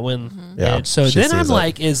 Isn't Yeah. that when? Yeah. Midge? So She then I'm sees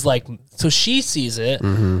it. like, so she sees it.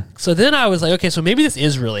 So then I was like, okay, so maybe this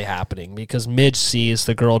is really happening because Midge sees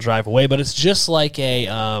the girl drive away, but it's just like a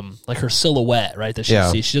like her silhouette, right? That she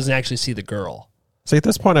Yeah. sees. She doesn't actually see the girl. See, at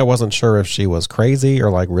this point, I wasn't sure if she was crazy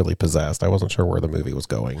or like really possessed. I wasn't sure where the movie was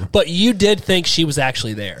going. But you did think she was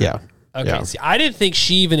actually there. Yeah. Okay. Yeah. See, I didn't think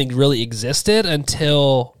she even really existed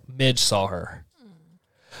until Midge saw her.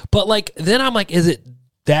 But like, then I'm like, is it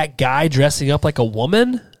that guy dressing up like a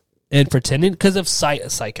woman and pretending because of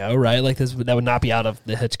Psycho, right? Like this, that would not be out of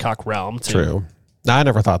the Hitchcock realm. True. No, I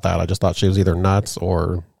never thought that. I just thought she was either nuts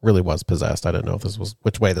or really was possessed. I didn't know if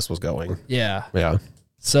which way this was going. Yeah. Yeah.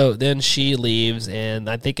 So then she leaves, and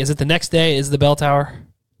I think, is it the next day? Is the bell tower?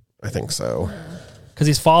 I think so. because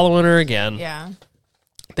he's following her again. Yeah.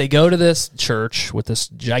 They go to this church with this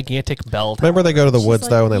gigantic bell tower. Remember they go to the She's woods like,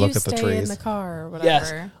 though, and they "You look at the stay in trees. the car or whatever.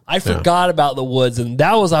 Yes, I forgot about the woods, and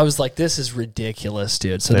I was like, this is ridiculous,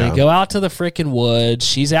 dude. So they Yeah. go out to the freaking woods.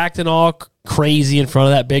 She's acting all crazy in front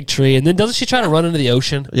of that big tree, and then doesn't she try to run into the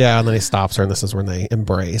ocean? Yeah, and then he stops her, and this is when they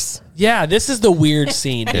embrace. Yeah, this is the weird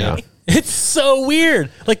scene, dude. Yeah. It's so weird.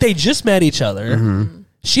 Like, they just met each other. Mm-hmm.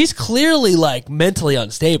 She's clearly, like, mentally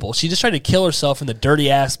unstable. She just tried to kill herself in the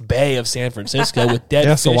dirty-ass bay of San Francisco with dead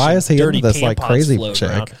Yeah, fish so why and is he dirty into this, like, tampons crazy floating chick?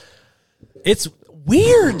 around. It's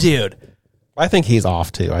weird, dude. I think he's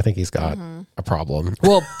off too. I think he's got a problem.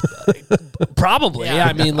 Well, probably. Yeah. Yeah.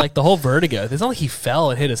 I mean, like, the whole vertigo. It's not like he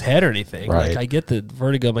fell and hit his head or anything. Right. Like, I get the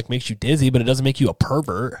vertigo, like, makes you dizzy, but it doesn't make you a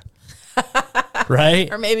pervert.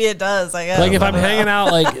 Right? Or maybe it does, I guess. Like, if I'm hanging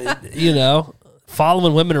out, like, you know,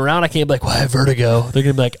 following women around, I can't be like, well, I have vertigo. They're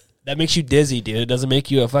going to be like, that makes you dizzy, dude. It doesn't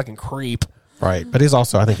make you a fucking creep. Right, but he's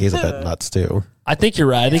also, I think he's a bit nuts too. I think you're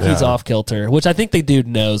right. I think he's Yeah. off kilter, which I think the dude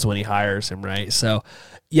knows when he hires him, right? So,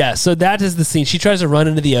 yeah, so that is the scene. She tries to run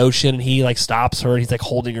into the ocean, and he, like, stops her, and he's, like,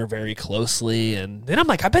 holding her very closely. And then I'm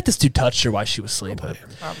like, I bet this dude touched her while she was sleeping.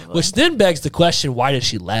 Probably. Which then begs the question, why did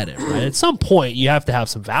she let him, right? At some point, you have to have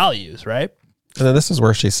some values, right? And then this is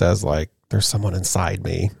where she says, like, there's someone inside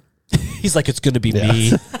me. He's like, it's going to be Yeah. me.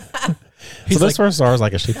 So this first I was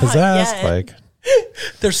like, is she possessed? yet. Like,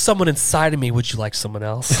 There's someone inside of me. Would you like someone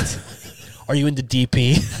else? Are you into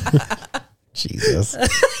DP? Jesus.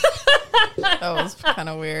 That was kind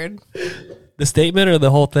of weird. The statement or the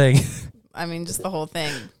whole thing? I mean, just the whole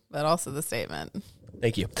thing, but also the statement.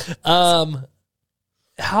 Thank you. So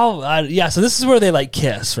this is where they, like,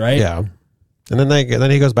 kiss, right? Yeah. And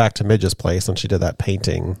then he goes back to Midge's place, and she did that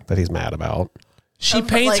painting that he's mad about. She Of,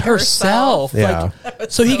 paints like, herself. herself.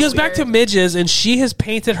 Like, so he goes back to Midge's, and she has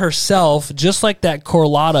painted herself just like that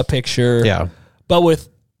Corlata picture. Yeah. But with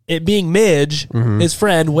it being Midge, his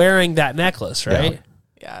friend, wearing that necklace, right?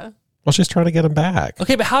 Yeah. Well, she's trying to get him back.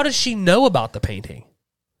 Okay, but how does she know about the painting?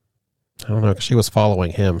 I don't know, 'cause she was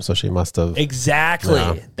following him, so she must have. Exactly.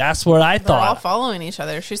 Yeah. That's what I They're all thought. following each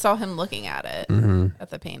other. She saw him looking at it,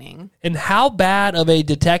 at the painting. And how bad of a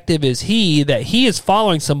detective is he that he is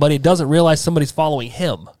following somebody and doesn't realize somebody's following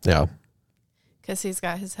him? Yeah. Because he's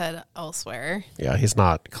got his head elsewhere. Yeah, he's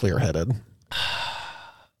not clear-headed.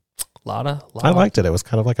 Lotta. I liked it. It was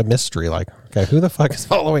kind of like a mystery. Like, okay, who the fuck is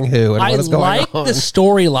following who, and I what is going liked on? the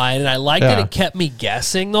storyline, and I liked that Yeah. it kept me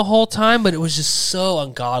guessing the whole time, but it was just so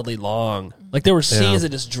ungodly long. Like, there were scenes that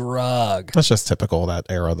just drug. That's just typical of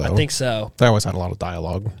that era, though. I think so. They always had a lot of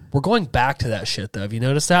dialogue. We're going back to that shit, though. Have you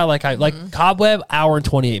noticed that? Like, like Cobweb, hour and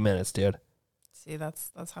 28 minutes, dude. See, that's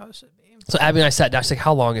how it should be. So Abby and I sat down. She's like,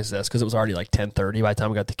 how long is this? Because it was already like 10:30 by the time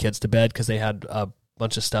we got the kids to bed, because they had a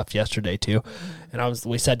bunch of stuff yesterday, too. And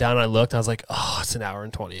we sat down and I looked, and I was like, oh, it's an hour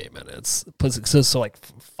and 28 minutes. So like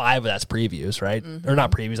 5 of that's previews, right? Or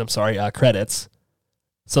not previews, I'm sorry, credits.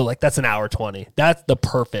 So, like, that's an hour 20. That's the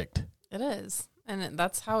perfect. It is. And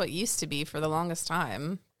that's how it used to be for the longest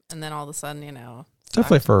time. And then all of a sudden, it's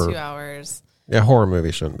Definitely back to for 2 hours. Yeah, horror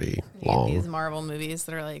movies shouldn't be You get long. these Marvel movies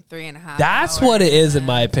that are like 3.5 That's hours. what it is, in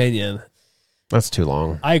my opinion. That's too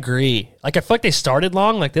long. I agree. Like, I feel like they started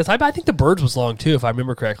long like this. I think The Birds was long, too, if I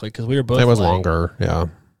remember correctly, because we were both It was like- longer, yeah.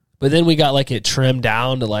 But then we got, like, it trimmed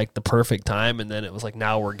down to, like, the perfect time, and then it was like,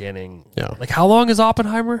 now we're getting... Yeah. Like, how long is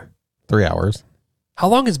Oppenheimer? 3 hours. How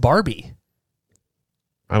long is Barbie?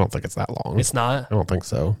 I don't think it's that long. It's not? I don't think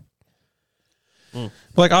so.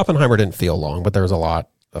 Like, Oppenheimer didn't feel long, but there was a lot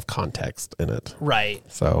of context in it. Right.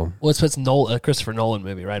 So, Well, it's a Christopher Nolan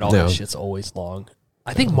movie, right? All Yeah. that shit's always long.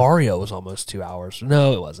 I think Mario was almost 2 hours.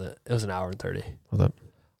 No, it wasn't. It was an hour and 30. was it?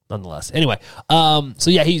 Nonetheless. Anyway, so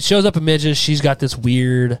yeah, he shows up in Midges. She's got this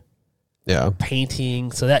weird Yeah.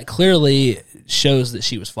 painting. So that clearly shows that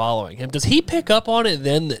she was following him. Does he pick up on it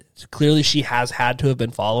then that clearly she has had to have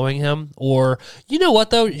been following him? Or, you know what,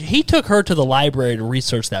 though? He took her to the library to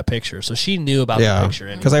research that picture, so she knew about the Yeah. picture.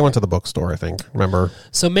 Anyway. Because I went to the bookstore, I think. Remember?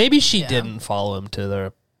 So maybe she Yeah. didn't follow him to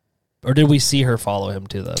the... Or did we see her follow him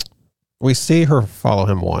to the... We see her follow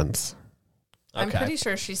him once. I'm Okay. pretty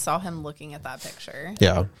sure she saw him looking at that picture.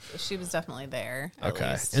 Yeah. She was definitely there. At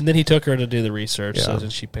Okay. least. And then he took her to do the research. So Yeah. then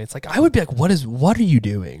she paints like, I would be like, what are you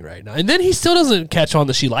doing right now? And then he still doesn't catch on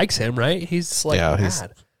that she likes him, right? He's like, Yeah,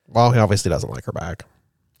 mad. Well, he obviously doesn't like her back.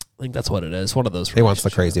 I think that's what it is. One of those. He wants the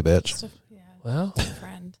relationships. crazy bitch. Just a- yeah, Well, a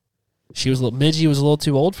friend. Midgie was a little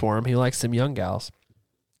too old for him. He likes them young gals.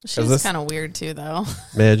 She's kind of weird too, though.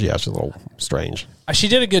 Midge, yeah, she's a little strange. She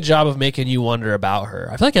did a good job of making you wonder about her.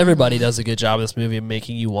 I feel like everybody does a good job in this movie of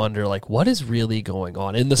making you wonder, like, what is really going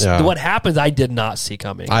on? And what happens, I did not see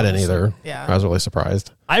coming. I didn't either. Yeah. I was really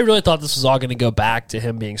surprised. I really thought this was all going to go back to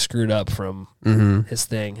him being screwed up from his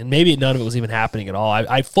thing. And maybe none of it was even happening at all.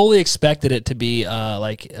 I fully expected it to be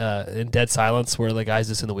in Dead Silence where the guy's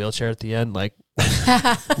just in the wheelchair at the end, like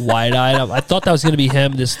wide-eyed. I thought that was going to be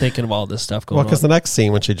him just thinking of all this stuff going on. Well, because the next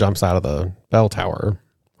scene when she jumps out of the bell tower,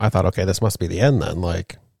 I thought, okay, this must be the end then.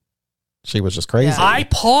 Like, she was just crazy. Yeah. I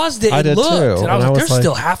paused it and did looked. too. And I was like, there's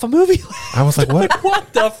still half a movie left. I was like, what?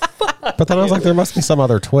 What the fuck? But then I was like, there must be some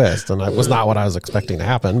other twist. And it was not what I was expecting to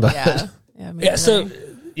happen. But Yeah. So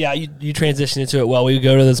you transition into it. Well, we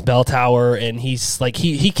go to this bell tower, and he's like,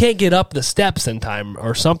 he can't get up the steps in time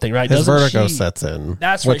or something, right? his vertigo sets in.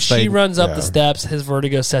 That's right. She runs up the steps. His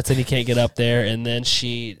vertigo sets in. He can't get up there, and then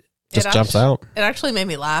she just jumps out. It actually made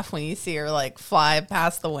me laugh when you see her like fly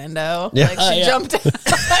past the window. Yeah. Like she jumped out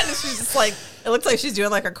and she's just like, it looks like she's doing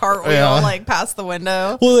like a cartwheel like past the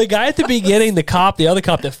window. Well, the guy at the beginning, the other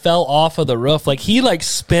cop that fell off of the roof, like he like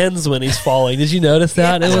spins when he's falling. Did you notice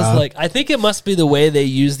that? It was like, I think it must be the way they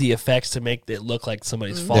use the effects to make it look like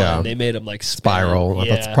somebody's falling. Yeah. They made him like Spiral.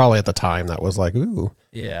 Yeah. That's probably at the time that was like, ooh.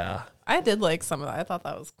 Yeah. I did like some of that. I thought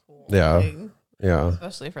that was cool. Yeah. Like, Yeah.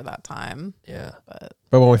 especially for that time. Yeah.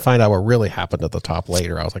 But when we find out what really happened at the top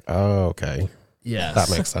later, I was like, oh, okay. Yes. That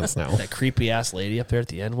makes sense now. That creepy ass lady up there at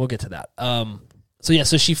the end. We'll get to that.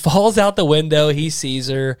 So she falls out the window. He sees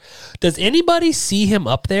her. Does anybody see him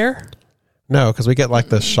up there? No, because we get like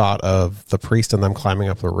this shot of the priest and them climbing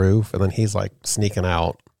up the roof, and then he's like sneaking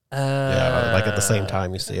out. Like at the same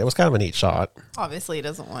time you see. It was kind of a neat shot. Obviously, he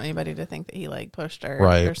doesn't want anybody to think that he like pushed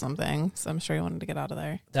her or something. So I'm sure he wanted to get out of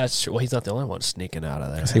there. That's true. Well, he's not the only one sneaking out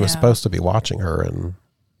of there. He was supposed to be watching her, and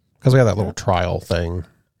because we had that little trial thing.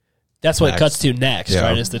 That's what it cuts to next, Yeah.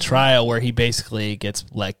 right? It's the trial where he basically gets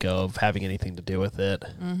let go of having anything to do with it.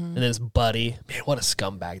 And then his buddy, man, what a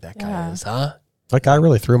scumbag that guy is, huh? That guy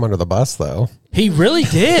really threw him under the bus, though. He really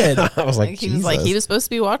did. I was like, He was like, he was supposed to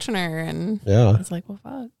be watching her, and I was like, well,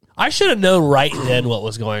 fuck. I should have known right then what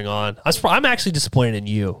was going on. I'm actually disappointed in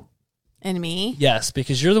you. And me? Yes,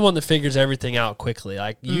 because you're the one that figures everything out quickly.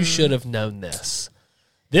 Like, you should have known this.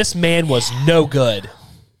 This man was no good.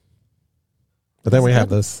 But then we have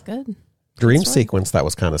this Good. dream sequence that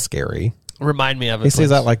was kind of scary. Remind me of it. He sees please.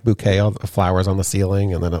 that like bouquet of flowers on the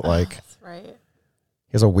ceiling, and then it like That's right.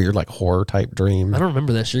 he has a weird like horror type dream. I don't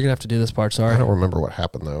remember this. You're going to have to do this part. Sorry. I don't remember what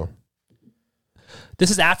happened though. This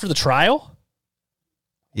is after the trial?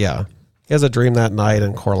 Yeah, he has a dream that night,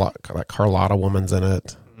 and that Carlotta woman's in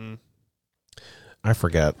it. I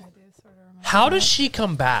forget. How does she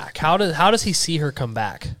come back? How does he see her come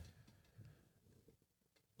back?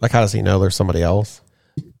 Like, how does he know there's somebody else?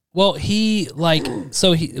 Well, we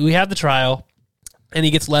have the trial, and he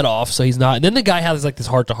gets let off, so he's not. And then the guy has like this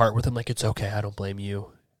heart to heart with him, like, it's okay, I don't blame you.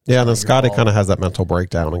 Yeah, and then Scotty kind of has that mental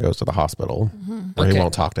breakdown and goes to the hospital where he Okay.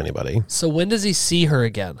 won't talk to anybody. So when does he see her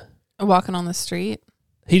again? Walking on the street.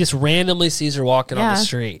 He just randomly sees her walking on the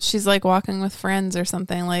street. She's like walking with friends or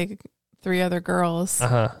something, like 3 other girls.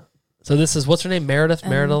 So this is, what's her name?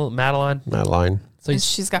 Madeline? Madeline. So And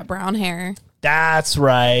she's got brown hair. that's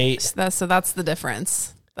right. So that's the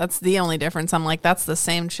difference. That's the only difference. I'm like, that's the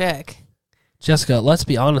same chick. Jessica, let's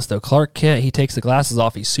be honest though. Clark Kent, he takes the glasses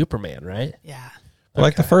off. He's Superman, right? Yeah. But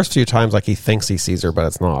like the first few times, like he thinks he sees her, but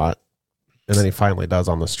it's not. And then he finally does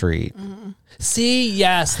on the street. See,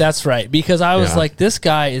 yes, that's right. Because I was like, this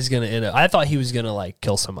guy is going to end up. I thought he was going to like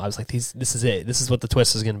kill some. I was like, this is it. This is what the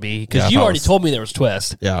twist is going to be. Because you already told me there was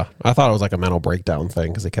twist. Yeah. I thought it was like a mental breakdown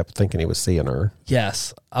thing because he kept thinking he was seeing her.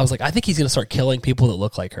 Yes. I was like, I think he's going to start killing people that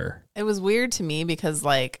look like her. It was weird to me because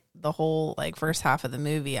like the whole like first half of the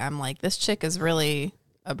movie, I'm like, this chick is really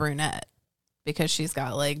a brunette because she's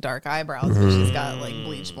got like dark eyebrows and she's got like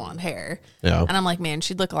bleached blonde hair. Yeah. And I'm like, man,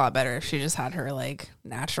 she'd look a lot better if she just had her like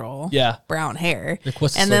natural brown hair. Like,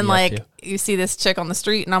 what's and this then lady up like you see this chick on the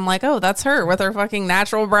street and I'm like, oh, that's her with her fucking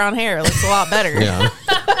natural brown hair. It looks a lot better. Yeah.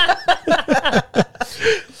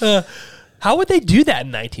 How would they do that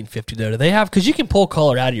in 1950 though? Do they have, because you can pull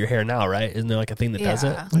color out of your hair now, right? Isn't there like a thing that does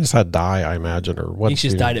it? I just had dye, I imagine, or what? He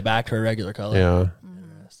just dyed it back to a regular color. Yeah.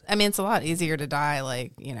 I mean, it's a lot easier to dye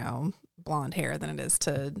like, you know, blonde hair than it is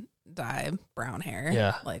to dye brown hair.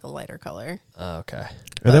 Yeah. Like a lighter color. Oh, okay.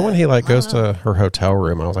 And then when he like goes to her hotel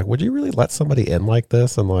room, I was like, would you really let somebody in like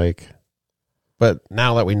this? And like, but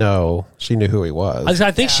now that we know, she knew who he was. I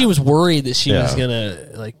think she was worried that she was gonna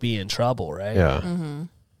like be in trouble, right? Yeah.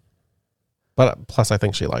 But plus, I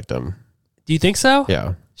think she liked him. Do you think so?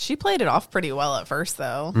 Yeah. She played it off pretty well at first,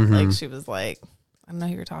 though. Like, she was like, I don't know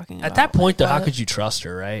who you're talking about. At that point, though, how what? could you trust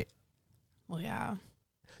her, right? Well, yeah.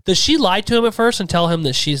 Does she lie to him at first and tell him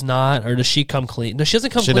that she's not, or does she come clean? No, she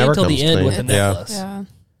doesn't come She clean never until the comes end clean. with the Yeah. necklace. Yeah.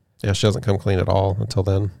 Yeah, she doesn't come clean at all until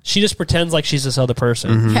then. She just pretends like she's this other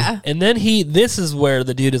person. Mm-hmm. Yeah. And then this is where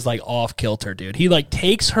the dude is like off kilter, dude. He like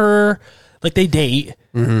takes her, like they date,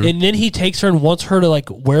 Mm-hmm. and then he takes her and wants her to like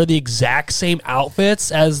wear the exact same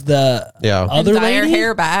outfits as the other and dye her lady.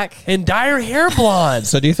 hair back. And dye her hair blonde.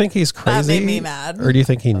 So do you think he's crazy? That made me mad. Or do you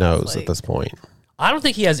think he knows like- at this point? I don't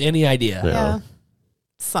think he has any idea. Yeah.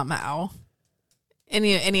 Somehow.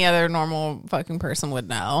 Any other normal fucking person would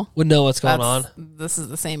know. Would know what's going on. This is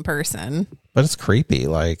the same person. But it's creepy.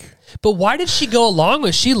 Like, But why did she go along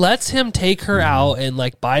with? She lets him take her out and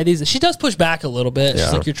like buy these. She does push back a little bit. She's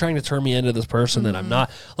Yeah. like, "You're trying to turn me into this person that I'm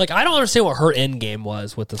not." Like, I don't understand what her end game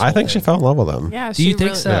was with this. I whole think she thing. fell in love with him. Yeah. Do you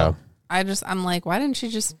think so? Yeah. I'm like, why didn't she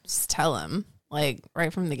just tell him? Like,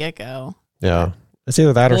 right from the get go? Yeah. It's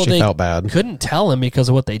either that or Well, she they felt bad. Couldn't tell him because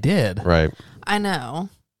of what they did. Right. I know.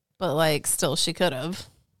 But like, still, she could have.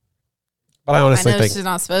 But I honestly I know think she's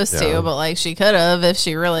not supposed Yeah. to, but like, she could have if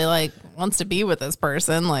she really like wants to be with this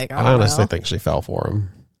person. Like, I I don't honestly know. think she fell for him.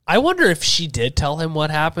 I wonder if she did tell him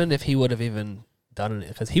what happened, if he would have even done it,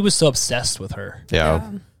 because he was so obsessed with her. Yeah. Yeah. I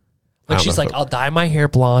Like, don't she's know like, if it- "I'll dye my hair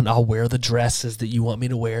blonde. I'll wear the dresses that you want me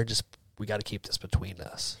to wear. Just we got to keep this between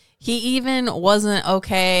us." He even wasn't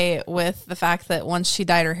okay with the fact that once she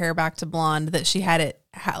dyed her hair back to blonde, that she had it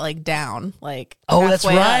like down, like Oh, that's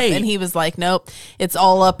halfway up. right. And he was like, "Nope, it's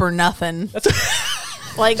all up or nothing."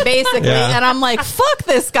 Like basically, Yeah. and I'm like, "Fuck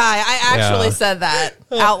this guy!" I actually Yeah. said that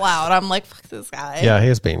out loud. I'm like, "Fuck this guy." Yeah, he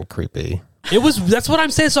was being creepy. That's what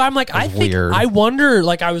I'm saying. So I'm like, I think, weird. I wonder,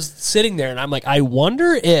 like, I was sitting there and I'm like, I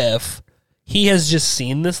wonder if he has just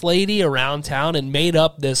seen this lady around town and made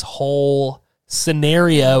up this whole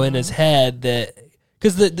scenario in his head that,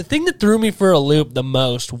 because the thing that threw me for a loop the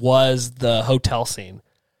most was the hotel scene.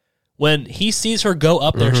 When he sees her go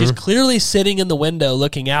up there, she's clearly sitting in the window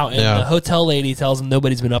looking out, and Yeah. the hotel lady tells him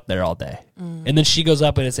nobody's been up there all day. And then she goes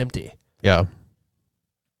up and it's empty. Yeah.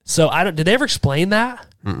 So did they ever explain that?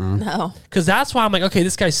 No. Because that's why I'm like, okay,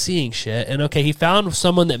 this guy's seeing shit. And okay, he found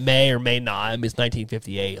someone that may or may not. I mean, it's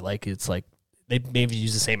 1958. Like, it's like they maybe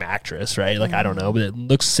use the same actress, right? Like, I don't know. But it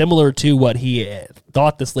looks similar to what he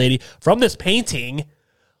thought this lady from this painting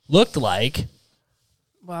looked like.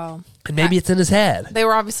 Well, And maybe it's in his head. they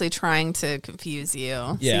were obviously trying to confuse you,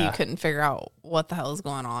 so Yeah. you couldn't figure out what the hell is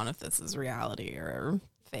going on, if this is reality or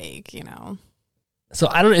fake. You know. So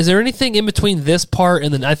I don't know. Is there anything in between this part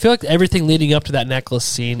and then I feel like everything leading up to that necklace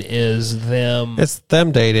scene is them. It's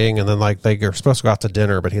them dating, and then like they're supposed to go out to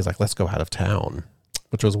dinner, but he's like, "Let's go out of town,"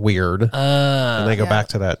 which was weird. And they go yeah. back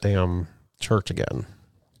to that damn church again,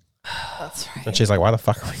 That's right. and she's like, "Why the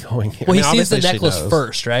fuck are we going here?" Well, he I mean, sees the obviously she necklace knows.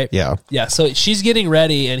 first, right? Yeah, Yeah, so she's getting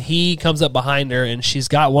ready, and he comes up behind her, and she's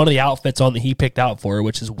got one of the outfits on that he picked out for her,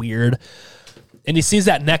 which is weird. And he sees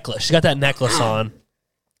that necklace. She's got that necklace on.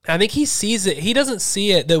 I think he sees it. He doesn't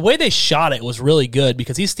see it. The way they shot it was really good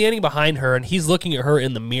because he's standing behind her, and he's looking at her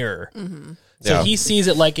in the mirror. So Yeah. he sees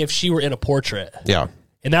it like if she were in a portrait. yeah,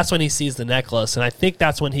 And that's when he sees the necklace. And I think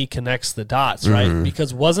that's when he connects the dots, right?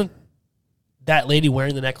 Because wasn't that lady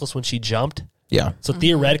wearing the necklace when she jumped? yeah, So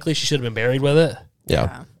theoretically, she should have been buried with it.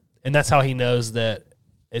 yeah. And that's how he knows that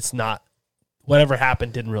it's not, whatever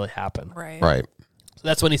happened didn't really happen. Right. Right. So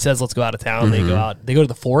that's when he says, let's go out of town. They go out, they go to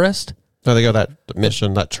the forest. So they go to that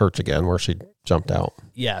mission, that church again, where she jumped out.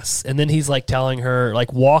 Yes. And then he's like telling her,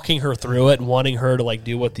 like walking her through it and wanting her to like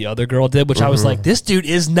do what the other girl did, which I was like, this dude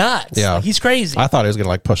is nuts. Yeah. Like, he's crazy. I thought he was gonna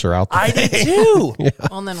like push her out. I did too.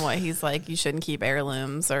 Well, and then what? He's like, you shouldn't keep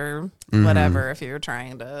heirlooms or Mm-hmm. whatever if you're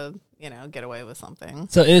trying to, get away with something.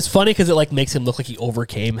 So it's funny because it like makes him look like he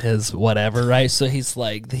overcame his whatever, right? So he's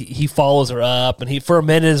like he follows her up, and he for a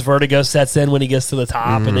minute his vertigo sets in when he gets to the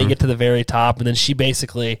top, and they get to the very top, and then she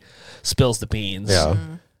basically spills the beans. Yeah,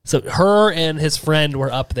 So her and his friend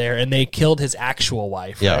were up there, and they killed his actual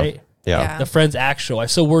wife, yeah, right? yeah, The friend's actual wife.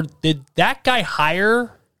 So did that guy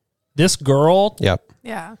hire this girl? yep.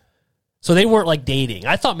 Yeah. So they weren't like dating.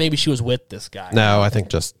 I thought maybe she was with this guy. No, I think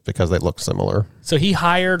just because they look similar. So he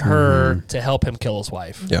hired her to help him kill his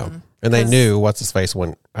wife. Yeah, and they knew what's his face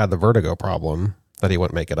had the vertigo problem that he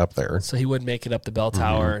wouldn't make it up there. So he would make it up the bell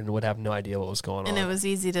tower and would have no idea what was going on. And it was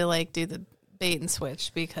easy to like do the bait and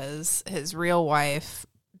switch because his real wife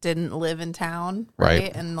didn't live in town.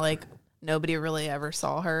 Right. And like nobody really ever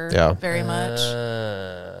saw her Yeah. very much.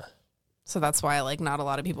 Uh, So that's why like not a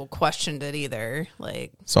lot of people questioned it either.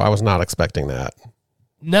 Like, So I was not expecting that.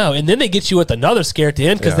 No, and then they get you with another scare at the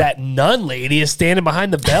end because that nun lady is standing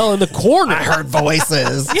behind the bell in the corner. I heard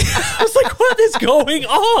voices. I was like, what is going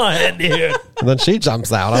on, dude? And then she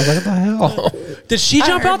jumps out. I was like, what the hell? Did she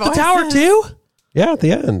jump heard out the tower too? Yeah, at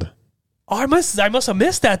the end. Oh, I must have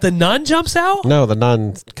missed that. The nun jumps out? No, the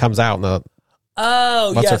nun comes out and the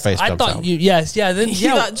Oh, What's her yes. face I jumps thought out. you, yes, yeah. Then, You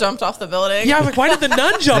yeah. got jumped off the building. Yeah, I was like, why did the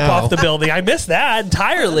nun jump No. off the building? I missed that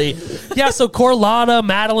entirely. Yeah, so Carlotta,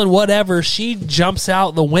 Madeline, whatever, she jumps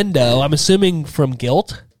out the window, I'm assuming from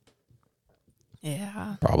guilt.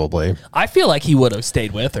 Yeah. probably. I feel like he would have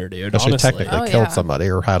stayed with her, dude, But she honestly. technically Oh, killed yeah. somebody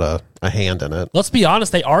or had a hand in it. Let's be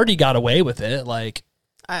honest, they already got away with it. Like,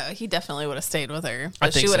 He definitely would have stayed with her. I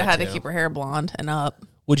But think she would so, have had too. to keep her hair blonde and up.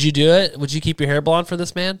 would you do it? Would you keep your hair blonde for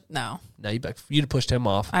this man? No. No, you'd have pushed him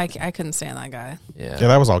off. I couldn't stand that guy. Yeah. Yeah,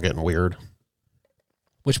 that was all getting weird.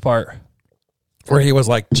 Which part? Where he was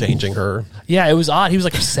like changing her. Yeah, it was odd. He was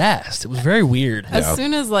like obsessed. It was very weird. Yeah. As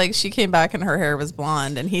soon as like she came back and her hair was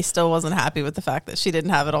blonde and he still wasn't happy with the fact that she didn't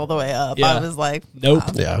have it all the way up, Yeah. I was like, Nope.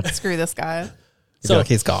 wow, Yeah. screw this guy. So So like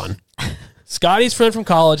he's gone. Scotty's friend from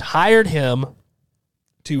college hired him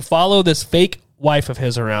to follow this fake wife of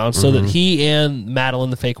his around so that he and Madeline,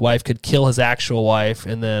 the fake wife, could kill his actual wife,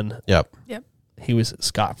 and then Yep. Yep. he was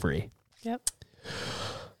scot-free. Yep.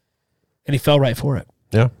 And he fell right for it.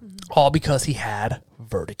 Yeah. All because he had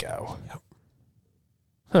vertigo.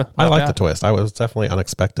 Huh, I not like bad. the twist. I was definitely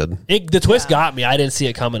unexpected. The twist got me. I didn't see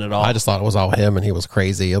it coming at all. I just thought it was all him and he was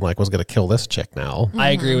crazy and like was going to kill this chick now.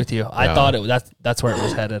 I agree with you. I Yeah. thought that's where it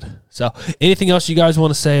was headed. So, anything else you guys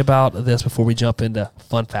want to say about this before we jump into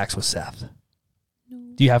fun facts with Seth?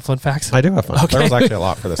 Do you have fun facts? I do have fun. Okay. There was actually a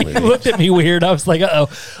lot for this He movie. looked at me weird. I was like, uh-oh.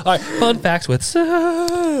 All right, fun facts with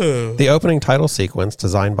Seth. The opening title sequence,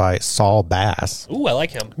 designed by Saul Bass, Ooh, I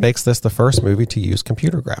like him. makes this the first movie to use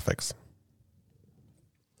computer graphics.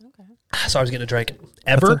 So I was getting a drink.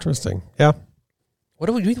 That's Ever? interesting. Yeah. What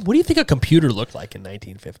do you think a computer looked like in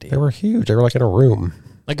 1950? They were huge. They were like in a room.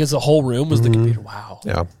 Like, as the whole room was the computer? Wow.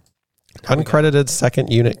 Yeah. Uncredited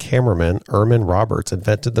second unit cameraman Erman Roberts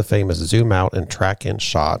invented the famous zoom out and track in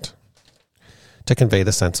shot to convey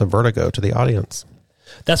the sense of vertigo to the audience.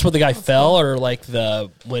 That's where the guy fell, or like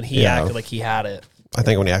when he Yeah. acted like he had it? I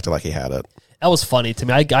think when he acted like he had it. That was funny to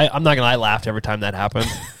me. I'm not going to lie, I laughed every time that happened.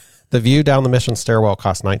 The view down the mission stairwell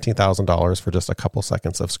cost $19,000 for just a couple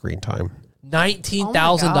seconds of screen time.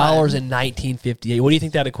 $19,000 in 1958. What do you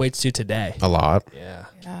think that equates to today? A lot. Yeah.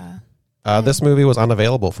 Yeah. This movie was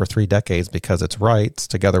unavailable for 3 decades because its rights,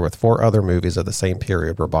 together with 4 other movies of the same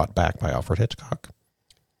period, were bought back by Alfred Hitchcock.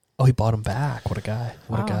 Oh, he bought him back. What a guy.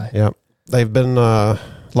 What a guy. Yeah. They've been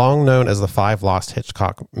long known as the 5 lost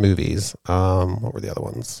Hitchcock movies. What were the other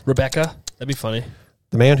ones? Rebecca? That'd be funny.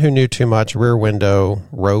 The Man Who Knew Too Much, Rear Window,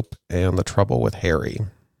 Rope, and The Trouble with Harry.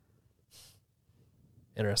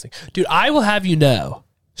 Interesting. Dude, I will have you know,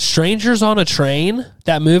 Strangers on a Train,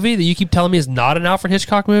 that movie that you keep telling me is not an Alfred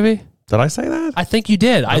Hitchcock movie. Did I say that? I think you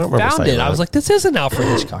did. I don't remember found saying it. I that. was like, this is an Alfred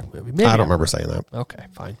Hitchcock movie. Maybe I don't remember saying that. Okay,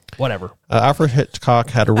 fine. Whatever. Alfred Hitchcock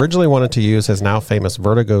had originally wanted to use his now famous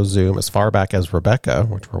vertigo zoom as far back as Rebecca,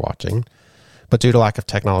 which we're watching, but due to lack of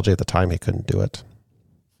technology at the time, he couldn't do it.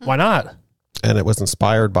 Why not? And it was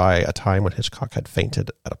inspired by a time when Hitchcock had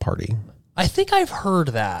fainted at a party. I think I've heard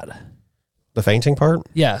that. The fainting part?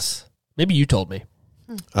 Yes. Maybe you told me.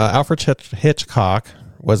 Alfred Hitchcock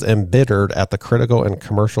was embittered at the critical and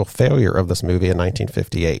commercial failure of this movie in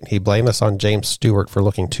 1958. He blamed this on James Stewart for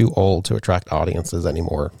looking too old to attract audiences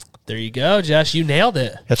anymore. There you go, Josh. You nailed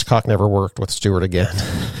it. Hitchcock never worked with Stewart again.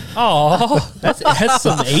 Oh, that's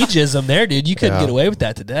some ageism there, dude. You couldn't Yeah. get away with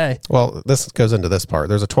that today. Well, this goes into this part.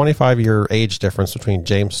 There's a 25-year age difference between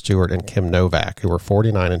James Stewart and Kim Novak, who were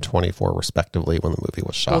 49 and 24 respectively when the movie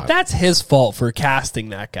was shot. Well, that's his fault for casting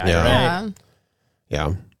that guy, Yeah. right? Yeah.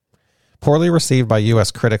 Yeah. Poorly received by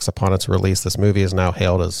U.S. critics upon its release, this movie is now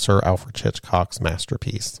hailed as Sir Alfred Hitchcock's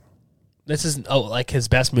masterpiece. This is like his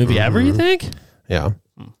best movie ever, you think? Yeah.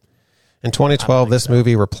 In 2012, this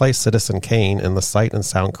movie replaced Citizen Kane in the Sight and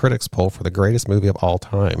Sound Critics poll for the greatest movie of all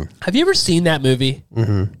time. Have you ever seen that movie?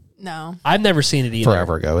 No. I've never seen it either.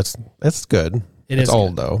 Forever ago. It's good. It it's is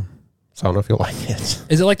old, though. So I don't know if you'll like it.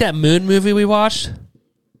 Is it like that Moon movie we watched?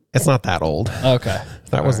 It's not that old. Okay.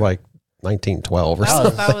 That was like 1912 or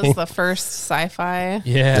something. That was the first sci-fi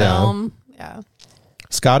Yeah. film. Yeah.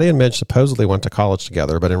 Scotty and Midge supposedly went to college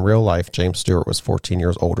together, but in real life, James Stewart was 14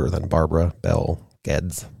 years older than Barbara Bell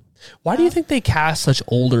Geddes. Why do you think they cast such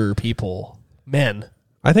older people, men?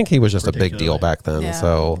 I think he was just a big Particularly. deal back then, Yeah.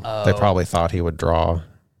 so they probably thought he would draw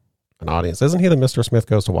an audience. Isn't he the Mr. Smith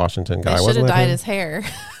Goes to Washington guy? They should Wasn't have that dyed him? his hair.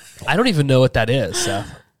 I don't even know what that is, Seth.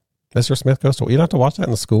 Mr. Smith Goes to... You don't have to watch that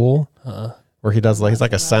in school? where he does like he's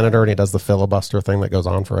like a senator and he does the filibuster thing that goes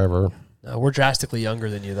on forever. No, we're drastically younger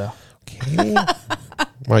than you, though. Okay.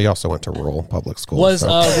 Well, you also went to rural public school. Was so.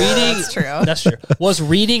 reading? That's true. That's true. Was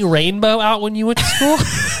Reading Rainbow out when you went to school?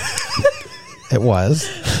 It was.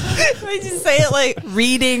 Why did you say it like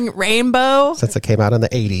Reading Rainbow? Since it came out in the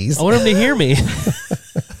 80s. I want him to hear me.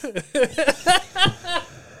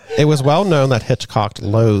 It was well known that Hitchcock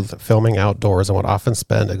loathed filming outdoors and would often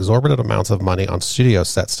spend exorbitant amounts of money on studio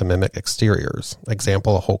sets to mimic exteriors.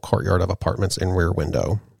 Example, a whole courtyard of apartments in Rear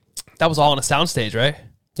Window. That was all on a soundstage, right?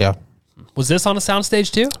 Yeah. Was this on a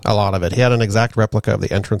soundstage too? A lot of it. He had an exact replica of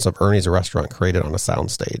the entrance of Ernie's restaurant created on a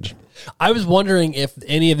soundstage. I was wondering if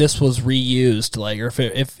any of this was reused, like, or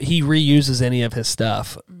if he reuses any of his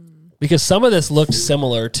stuff. Because some of this looked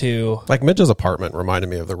similar to... Like Midge's apartment reminded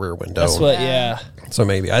me of the Rear Window. That's what, yeah. So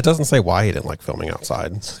maybe. It doesn't say why he didn't like filming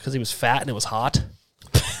outside. Because he was fat and it was hot.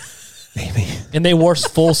 Maybe. And they wore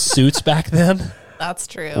full suits back then. That's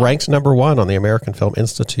true. Ranked number 1 on the American Film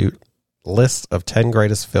Institute list of 10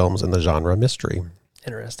 greatest films in the genre mystery.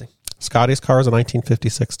 Interesting. Scotty's Car is a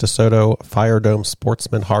 1956 DeSoto Fire Dome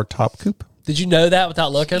Sportsman hardtop coupe. Did you know that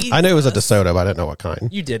without looking? Jesus. I knew it was a DeSoto, but I didn't know what kind.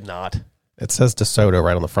 You did not. It says DeSoto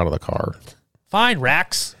right on the front of the car. Fine,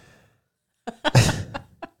 Rax.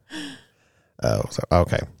 Oh, so,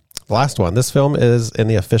 okay. The last one. This film is in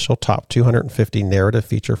the official top 250 narrative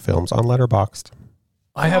feature films on Letterboxd.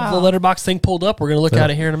 I have the letterbox thing pulled up. We're going to look at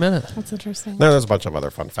it here in a minute. That's interesting. There's a bunch of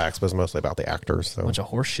other fun facts, but it's mostly about the actors. So. Bunch of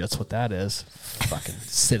horse shits, what that is. Fucking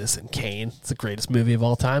Citizen Kane. It's the greatest movie of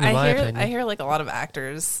all time, in my opinion. I hear like a lot of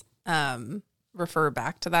actors refer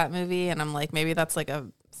back to that movie, and I'm like, maybe that's like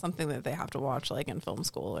something that they have to watch like in film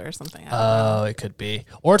school or something. Oh, it could be.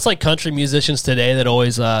 Or it's like country musicians today that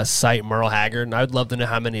always cite Merle Haggard, and I'd love to know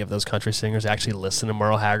how many of those country singers actually listen to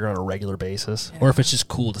Merle Haggard on a regular basis, or if it's just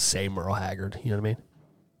cool to say Merle Haggard. You know what I mean?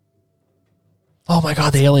 Oh my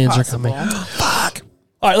God, the aliens are coming. Fuck.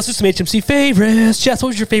 All right, let's do some HMC favorites. Jess, what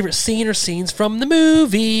was your favorite scene or scenes from the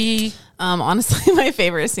movie? Honestly, my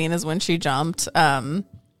favorite scene is when she jumped the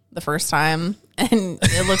first time, and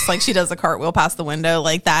it looks like she does a cartwheel past the window.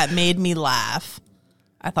 Like, that made me laugh.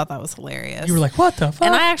 I thought that was hilarious. You were like, what the fuck?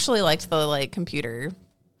 And I actually liked the like computer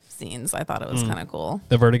scenes. I thought it was kind of cool.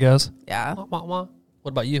 The Vertigos? Yeah. Wah, wah, wah. What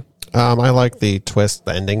about you? I like the twist,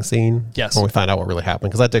 the ending scene. Yes. When we find out what really happened,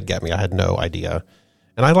 because that did get me. I had no idea.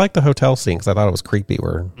 And I like the hotel scene because I thought it was creepy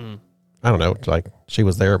where, I don't know, like she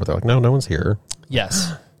was there, but they're like, no one's here.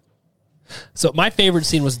 Yes. So my favorite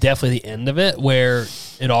scene was definitely the end of it where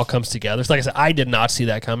it all comes together. So like I said, I did not see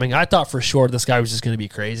that coming. I thought for sure this guy was just going to be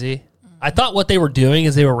crazy. I thought what they were doing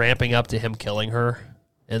is they were ramping up to him killing her.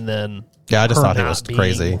 And then Yeah, I just her thought he not was being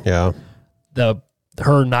crazy. Yeah.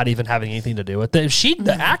 her not even having anything to do with it.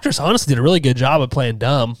 The actress honestly did a really good job of playing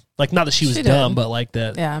dumb. Like, not that she was dumb, but like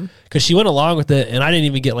that. Yeah. Because she went along with it, and I didn't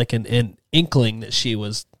even get like an inkling that she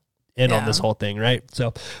was in on this whole thing, right?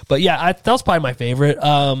 So, but yeah, that was probably my favorite.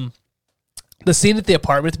 The scene at the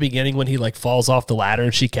apartment at the beginning when he like falls off the ladder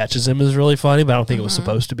and she catches him is really funny, but I don't think it was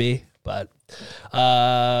supposed to be. But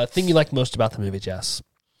thing you liked most about the movie, Jess?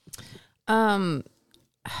 Gosh,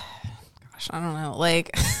 I don't know.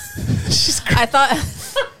 Like, I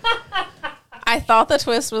thought the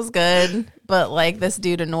twist was good, but like this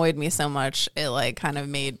dude annoyed me so much, it like kind of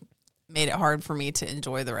made it hard for me to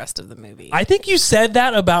enjoy the rest of the movie. I think you said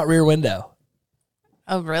that about Rear Window.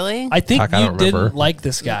 Oh, really? I think Fuck, I you don't didn't remember. like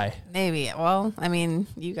this guy. Maybe. Well, I mean,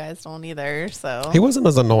 you guys don't either, so. He wasn't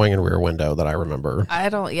as annoying in Rear Window that I remember. I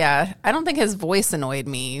don't think his voice annoyed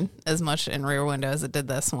me as much in Rear Window as it did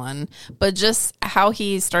this one. But just how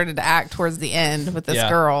he started to act towards the end with this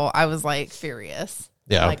girl, I was like furious.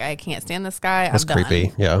 Yeah. Like, I can't stand this guy. That's I'm creepy.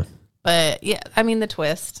 done. Yeah. But yeah, I mean, the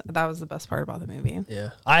twist, that was the best part about the movie. Yeah.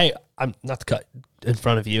 I'm not to cut in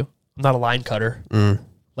front of you. I'm not a line cutter.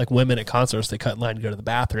 Like women at concerts, they cut in line to go to the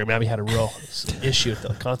bathroom. Abby had a real issue at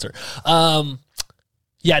the concert.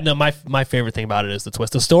 Yeah, no, my favorite thing about it is the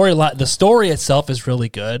twist. The story itself is really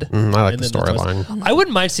good. I like And the then twist. storyline. I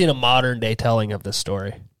wouldn't mind seeing a modern day telling of this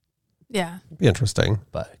story. Yeah. Be interesting.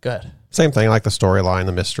 But go ahead. Same thing, like the storyline,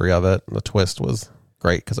 the mystery of it. The twist was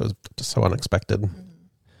great because it was just so unexpected.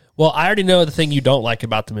 Well, I already know what the thing you don't like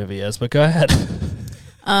about the movie is, but go ahead.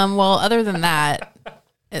 Well, other than that,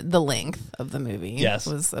 the length of the movie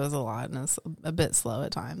was a lot, and it's a bit slow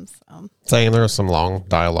at times. Same, there are some long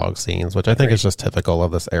dialogue scenes, which I think is just typical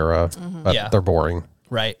of this era, but they're boring.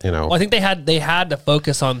 Right. You know. Well, I think they had to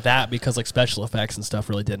focus on that because like special effects and stuff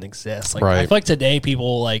really didn't exist. Like Right. I feel like today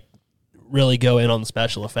people like really go in on the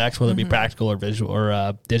special effects, whether it be practical or visual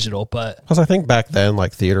or digital. But Because I think back then,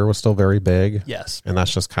 like theater was still very big. yes, And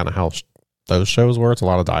that's just kind of how those shows were. It's a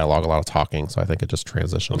lot of dialogue, a lot of talking. So I think it just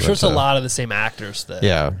transitioned. I'm sure it's a lot of the same actors that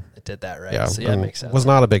did that, right? Yeah. So yeah, it makes sense. Was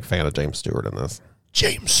not a big fan of James Stewart in this.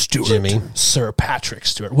 James Stewart. Jimmy. Sir Patrick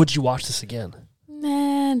Stewart. Would you watch this again?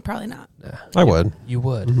 Man, probably not. I would. You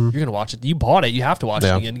would. You're going to watch it. You bought it. You have to watch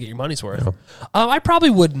it again to get your money's worth. Yeah. I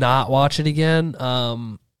probably would not watch it again.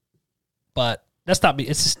 But that's not me.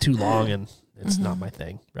 It's just too long and it's not my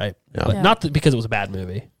thing, right? Yeah. But Yeah. not because it was a bad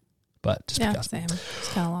movie, but just because. Same.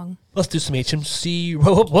 It's kind of long. Let's do some HMC.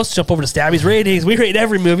 Well, let's jump over to Stabby's ratings. We rate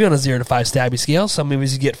every movie on a 0 to 5 Stabby scale. Some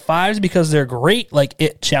movies you get 5s because they're great, like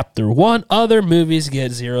It Chapter 1. Other movies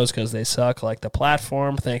get 0s because they suck, like The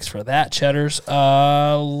Platform. Thanks for that, Cheddars.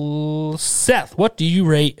 Seth, what do you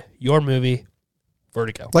rate your movie,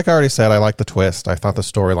 Vertigo? Like I already said, I like the twist. I thought the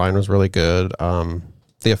storyline was really good.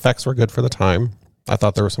 The effects were good for the time. I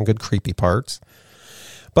thought there were some good creepy parts.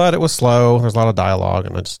 But it was slow. There's a lot of dialogue,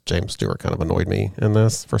 and James Stewart kind of annoyed me in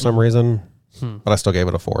this for some reason. But I still gave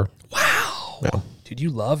it a 4. Wow. Yeah. Dude,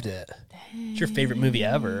 you loved it. It's your favorite movie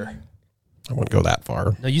ever. I wouldn't go that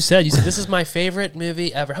far. No, you said this is my favorite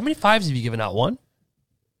movie ever. How many 5s have you given out? 1?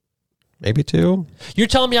 Maybe 2? You're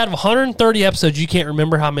telling me out of 130 episodes, you can't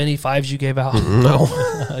remember how many 5s you gave out? No.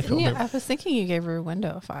 I was thinking you gave Rear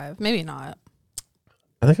Window a 5. Maybe not.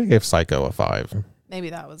 I think I gave Psycho a 5.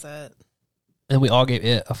 Maybe that was it. And we all gave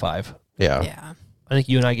It a 5. Yeah. Yeah. I think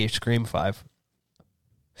you and I gave Scream 5.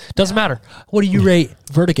 Doesn't matter. What do you rate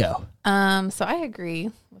Vertigo? So I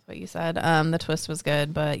agree with what you said. The twist was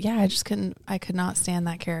good, but yeah, I could not stand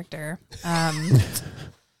that character.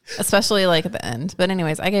 Especially like at the end. But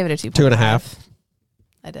anyways, I gave it a 2.5. 2.5.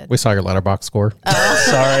 I did. We saw your letterbox score.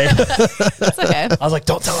 Sorry. It's okay. I was like,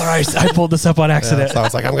 don't tell her I pulled this up on accident. So I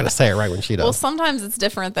was like, I'm going to say it right when she does. Well, sometimes it's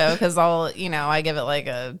different though, because I give it like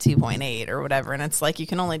a 2.8 or whatever, and it's like you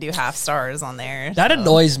can only do half stars on there. That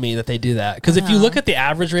annoys me that they do that. Because if you look at the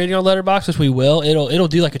average rating on Letterboxd, which we will, it'll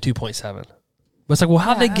do like a 2.7. But it's like, well,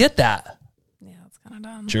 how'd they get that? Yeah, it's kind of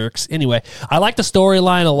dumb. Jerks. Anyway, I like the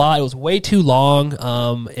storyline a lot. It was way too long.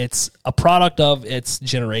 It's a product of its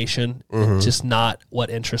generation. It's just not what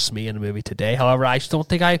interests me in a movie today. However, I just don't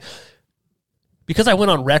think because I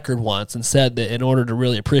went on record once and said that in order to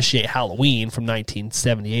really appreciate Halloween from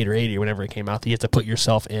 1978 or 80 or whenever it came out, you have to put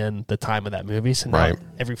yourself in the time of that movie. So now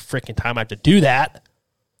every freaking time I have to do that,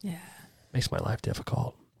 makes my life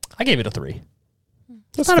difficult. I gave it a 3.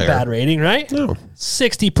 That's not fair. A bad rating, right? No.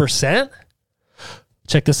 60%.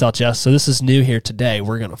 Check this out, Jess. So this is new here today.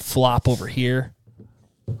 We're going to flop over here.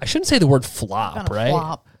 I shouldn't say the word flop,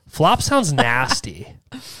 right? Flop sounds nasty.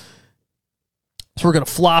 So we're going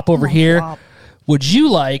to flop over here. Flop. Would you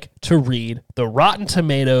like to read the Rotten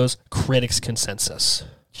Tomatoes critics consensus?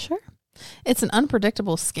 Sure. It's an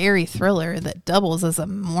unpredictable, scary thriller that doubles as a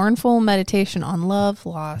mournful meditation on love,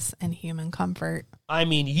 loss, and human comfort. I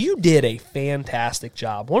mean, you did a fantastic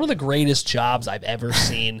job. One of the greatest jobs I've ever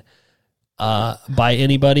seen by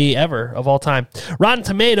anybody ever of all time. Rotten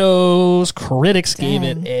Tomatoes critics gave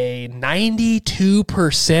it a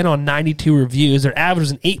 92% on 92 reviews. Their average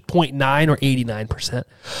was an 8.9 or 89%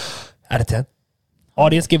 out of 10.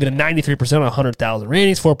 Audience gave it a 93% on 100,000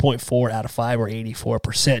 ratings, 4.4 out of 5 or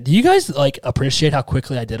 84%. Do you guys appreciate how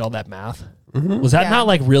quickly I did all that math? Was that not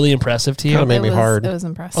really impressive to you? Kind of made me hard. It was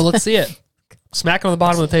impressive. Oh, let's see it. Smack it on the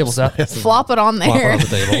bottom of the table, Seth. Flop it on there. Flop it on the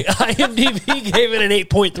table. IMDb gave it an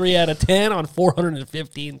 8.3 out of 10 on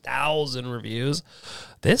 415,000 reviews.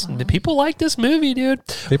 People like this movie, dude.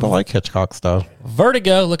 People like Hitchcock stuff.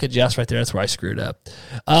 Vertigo. Look at Jess right there. That's where I screwed up.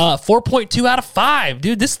 4.2 out of 5.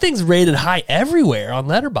 Dude, this thing's rated high everywhere on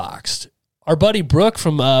Letterboxd. Our buddy Brooke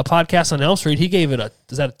from Podcast on Elm Street, he gave it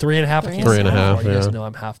is that a 3.5? I can't see 3.5, how far. You guys yeah. know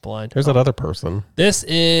I'm half blind. Here's that other person. This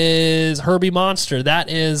is Herbie Monster.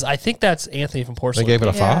 I think that's Anthony from Porcelain. They gave it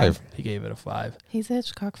a King. 5. He gave it a 5. He's a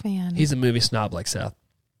Hitchcock fan. He's a movie snob like Seth.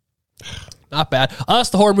 Not bad. Us,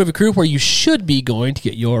 the Horror Movie Crew, where you should be going to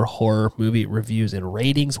get your horror movie reviews and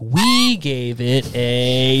ratings. We gave it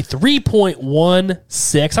a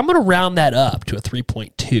 3.16. I'm going to round that up to a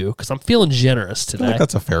 3.2 because I'm feeling generous I today. think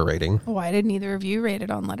that's a fair rating. Why did neither of you rate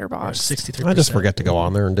it on Letterboxd? 63%. I just forget to go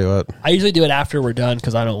on there and do it. I usually do it after we're done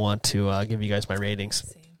because I don't want to give you guys my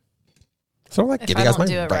ratings. So If give I you guys don't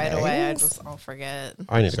my do it right away, ratings? I'll forget.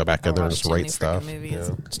 I need to go back in there and watched just too rate many stuff. freaking movies.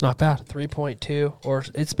 Yeah. It's not bad. 3.2, or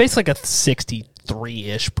it's basically like a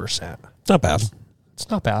 63-ish%. Not bad. It's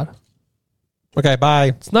not bad. Okay, bye.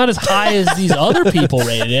 It's not as high as these other people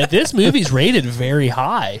rated it. This movie's rated very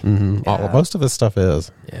high. Mm-hmm. Well, most of his stuff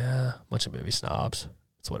is. Yeah, bunch of movie snobs.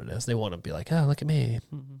 That's what it is. They want to be like, oh, look at me.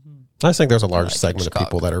 I just think there's a large like segment of Hitchcock.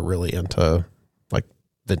 people that are really into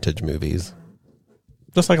vintage movies.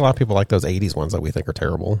 Just like a lot of people like those 80s ones that we think are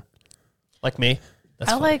terrible. Like me.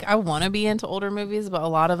 That's I funny. want to be into older movies, but a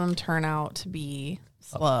lot of them turn out to be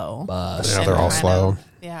slow. Yeah, And they're all kind slow. of-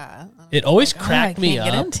 yeah. It always I cracked me can't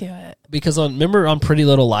get up into it. because remember on Pretty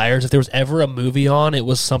Little Liars, if there was ever a movie on, it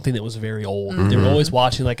was something that was very old. They were always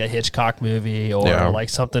watching like a Hitchcock movie or like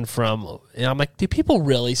something from. And I'm like, do people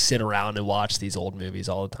really sit around and watch these old movies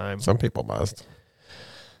all the time? Some people must.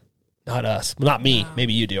 Not us. Not me.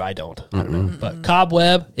 Maybe you do. I don't. I don't know. But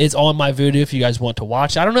Cobweb is on my Vudu if you guys want to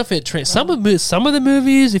watch. I don't know if it some of the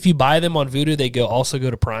movies, if you buy them on Vudu, they also go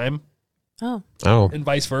to Prime Oh. and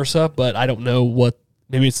vice versa. But I don't know what.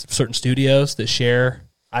 Maybe it's certain studios that share.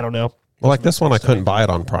 I don't know. Well, like this one, I couldn't buy it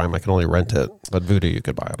on Prime. I can only rent it, but Vudu you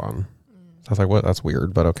could buy it on. So I was like, what? That's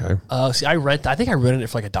weird, but okay. See, I think I rented it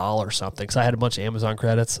for like $1 or something because I had a bunch of Amazon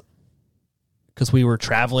credits because we were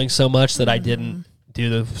traveling so much that I didn't do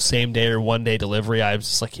the same day or one day delivery. I was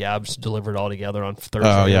just like, I'll just deliver it all together on Thursday.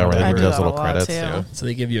 Oh yeah, or right. whatever. do Those that a little lot, credits. too. Yeah. So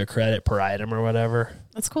they give you a credit per item or whatever.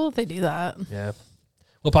 It's cool if they do that. Yeah.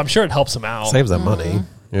 Well, I'm sure it helps them out. Saves them money.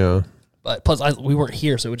 Yeah. But plus, we weren't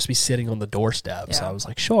here, so it would just be sitting on the doorstep. So Yeah. I was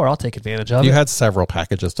like, sure, I'll take advantage of You it. had several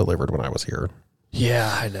packages delivered when I was here.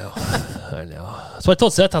 Yeah, I know. I know. So I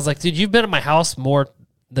told Seth, I was like, dude, you've been at my house more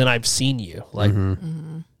than I've seen you. Like,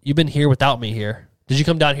 you've been here without me here. Did you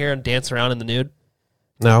come down here and dance around in the nude?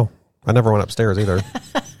 No, I never went upstairs either.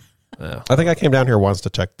 Oh. I think I came down here once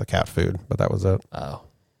to check the cat food, but that was it. Oh.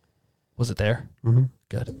 Was it there? Mm-hmm.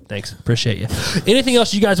 Good. Thanks. Appreciate you. Anything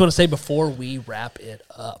else you guys want to say before we wrap it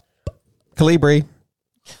up? Calibri.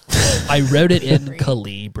 I wrote it in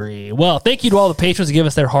Calibri. Well, thank you to all the patrons who give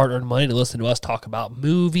us their hard-earned money to listen to us talk about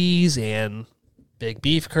movies and big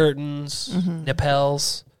beef curtains,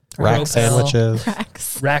 nippels, Rack Ropel,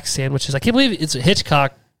 sandwiches. rack sandwiches. I can't believe it's a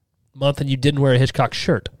Hitchcock month and you didn't wear a Hitchcock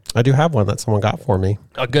shirt. I do have one that someone got for me.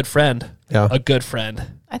 A good friend. Yeah. A good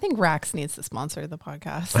friend. I think Rax needs to sponsor the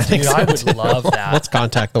podcast. Dude, I would love that. Let's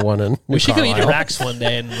contact the one in We should go eat at Rax one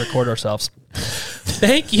day and record ourselves.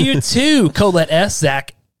 Thank you to Colette S.,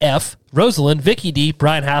 Zach F., Rosalind, Vicky D.,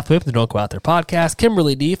 Brian Hathaway from the Don't Go Out There podcast,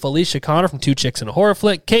 Kimberly D., Felicia Connor from Two Chicks and a Horror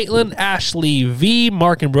Flick, Caitlin, Ashley V.,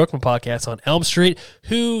 Mark and Brooke from Podcasts on Elm Street,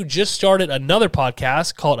 who just started another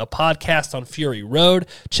podcast called A Podcast on Fury Road.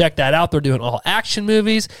 Check that out. They're doing all action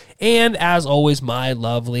movies. And as always, my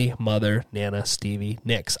lovely mother, Nana Stevie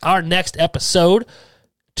Nicks. Our next episode,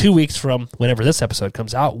 2 weeks from whenever this episode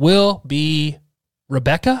comes out, will be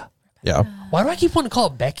Rebecca. Yeah. Why do I keep wanting to call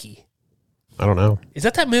it Becky? I don't know. Is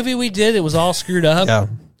that movie we did? It was all screwed up. Yeah.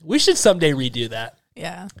 We should someday redo that.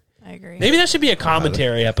 Yeah, I agree. Maybe that should be a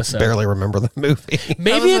commentary episode. Barely remember the movie.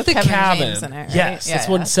 Maybe That at was the with Kevin cabin. James in it, right? Yes, Yeah, that's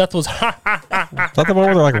when yeah. Seth was. Is that the one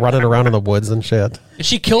where they're like running around in the woods and shit? And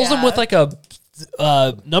she kills him Yeah. with like a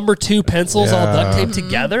number 2 pencils all duct taped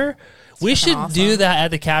together. We should awesome. do that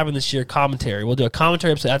at the cabin this year. Commentary. We'll do a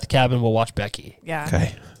commentary episode at the cabin. We'll watch Becky. Yeah.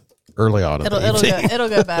 Okay. Early on. in the It'll evening. go, it'll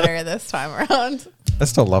go better this time around. I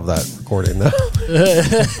still love that recording though.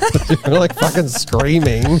 You're like fucking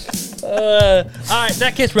screaming. All right, in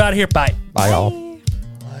that case, we're out of here. Bye. Bye y'all.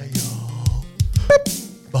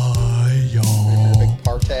 Bye, y'all. Big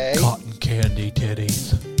party. Cotton candy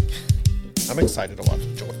titties. I'm excited to watch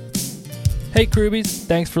Joy. Hey, Krubies,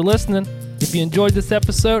 thanks for listening. If you enjoyed this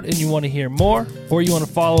episode and you want to hear more, or you want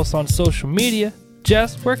to follow us on social media,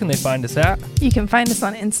 Jess, where can they find us at? You can find us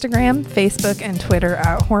on Instagram, Facebook, and Twitter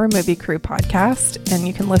at Horror Movie Crew Podcast, and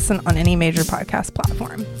you can listen on any major podcast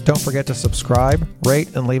platform. Don't forget to subscribe,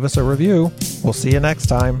 rate, and leave us a review. We'll see you next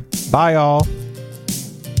time. Bye, all.